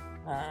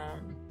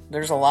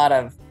there's a lot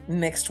of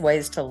mixed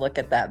ways to look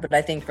at that, but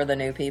I think for the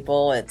new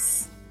people, it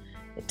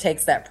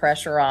takes that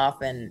pressure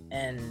off, and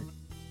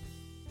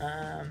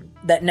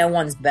that no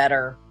one's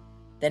better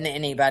than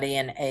anybody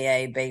in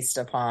AA based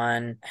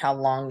upon how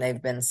long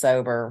they've been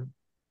sober.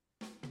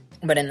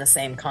 But in the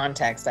same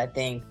context, I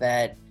think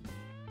that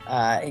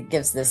it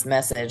gives this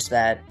message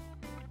that,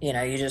 you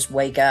know, you just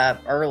wake up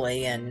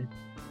early and,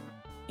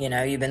 you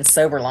know, you've been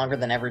sober longer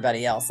than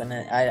everybody else. And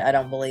I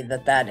don't believe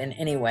that in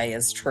any way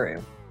is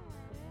true.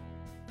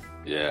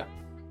 Yeah.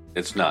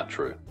 It's not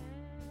true.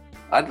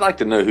 I'd like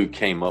to know who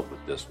came up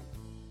with this one.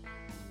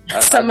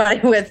 Somebody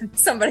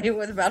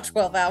with about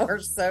 12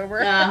 hours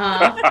sober.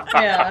 Uh-huh.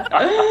 Yeah.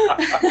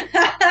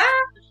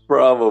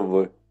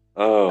 Probably.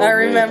 Oh, I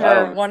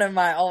remember man. one of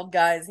my old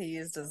guys, he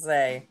used to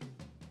say,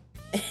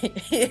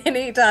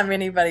 anytime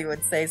anybody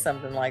would say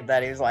something like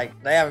that, he was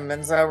like, they haven't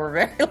been sober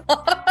very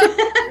long.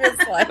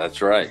 It's like,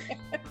 That's right.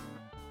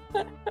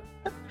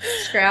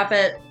 Scrap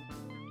it.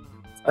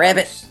 grab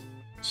it.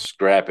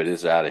 Scrap it.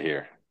 It's out of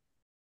here.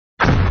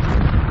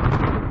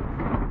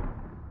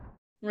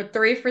 We're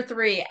 3 for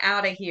 3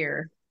 out of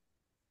here.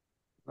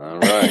 All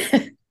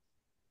right.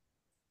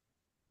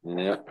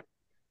 Yep.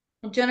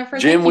 Well, Jennifer,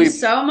 Jim, thank you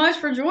so much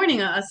for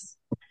joining us.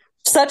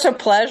 Such a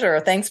pleasure.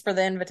 Thanks for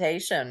the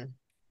invitation.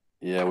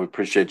 Yeah, we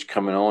appreciate you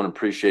coming on.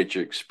 Appreciate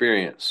your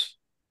experience.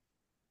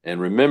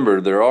 And remember,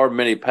 there are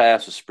many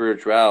paths of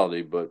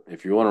spirituality, but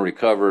if you want to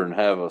recover and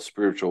have a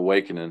spiritual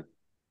awakening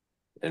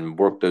and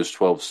work those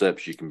 12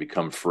 steps, you can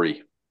become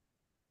free.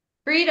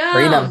 Freedom.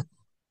 Freedom.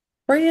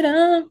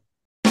 Freedom.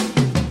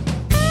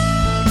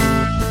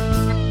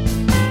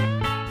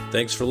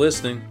 Thanks for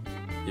listening.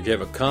 If you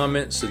have a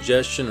comment,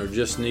 suggestion, or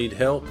just need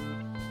help,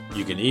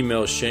 you can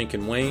email Shank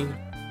and Wayne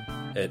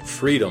at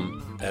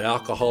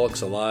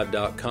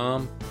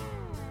freedom@alcoholicsalive.com.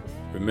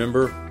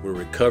 Remember, we're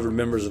recovered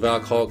members of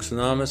Alcoholics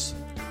Anonymous,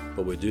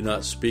 but we do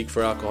not speak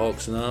for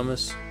Alcoholics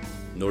Anonymous,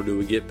 nor do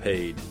we get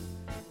paid.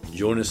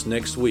 Join us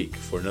next week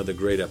for another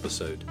great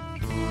episode.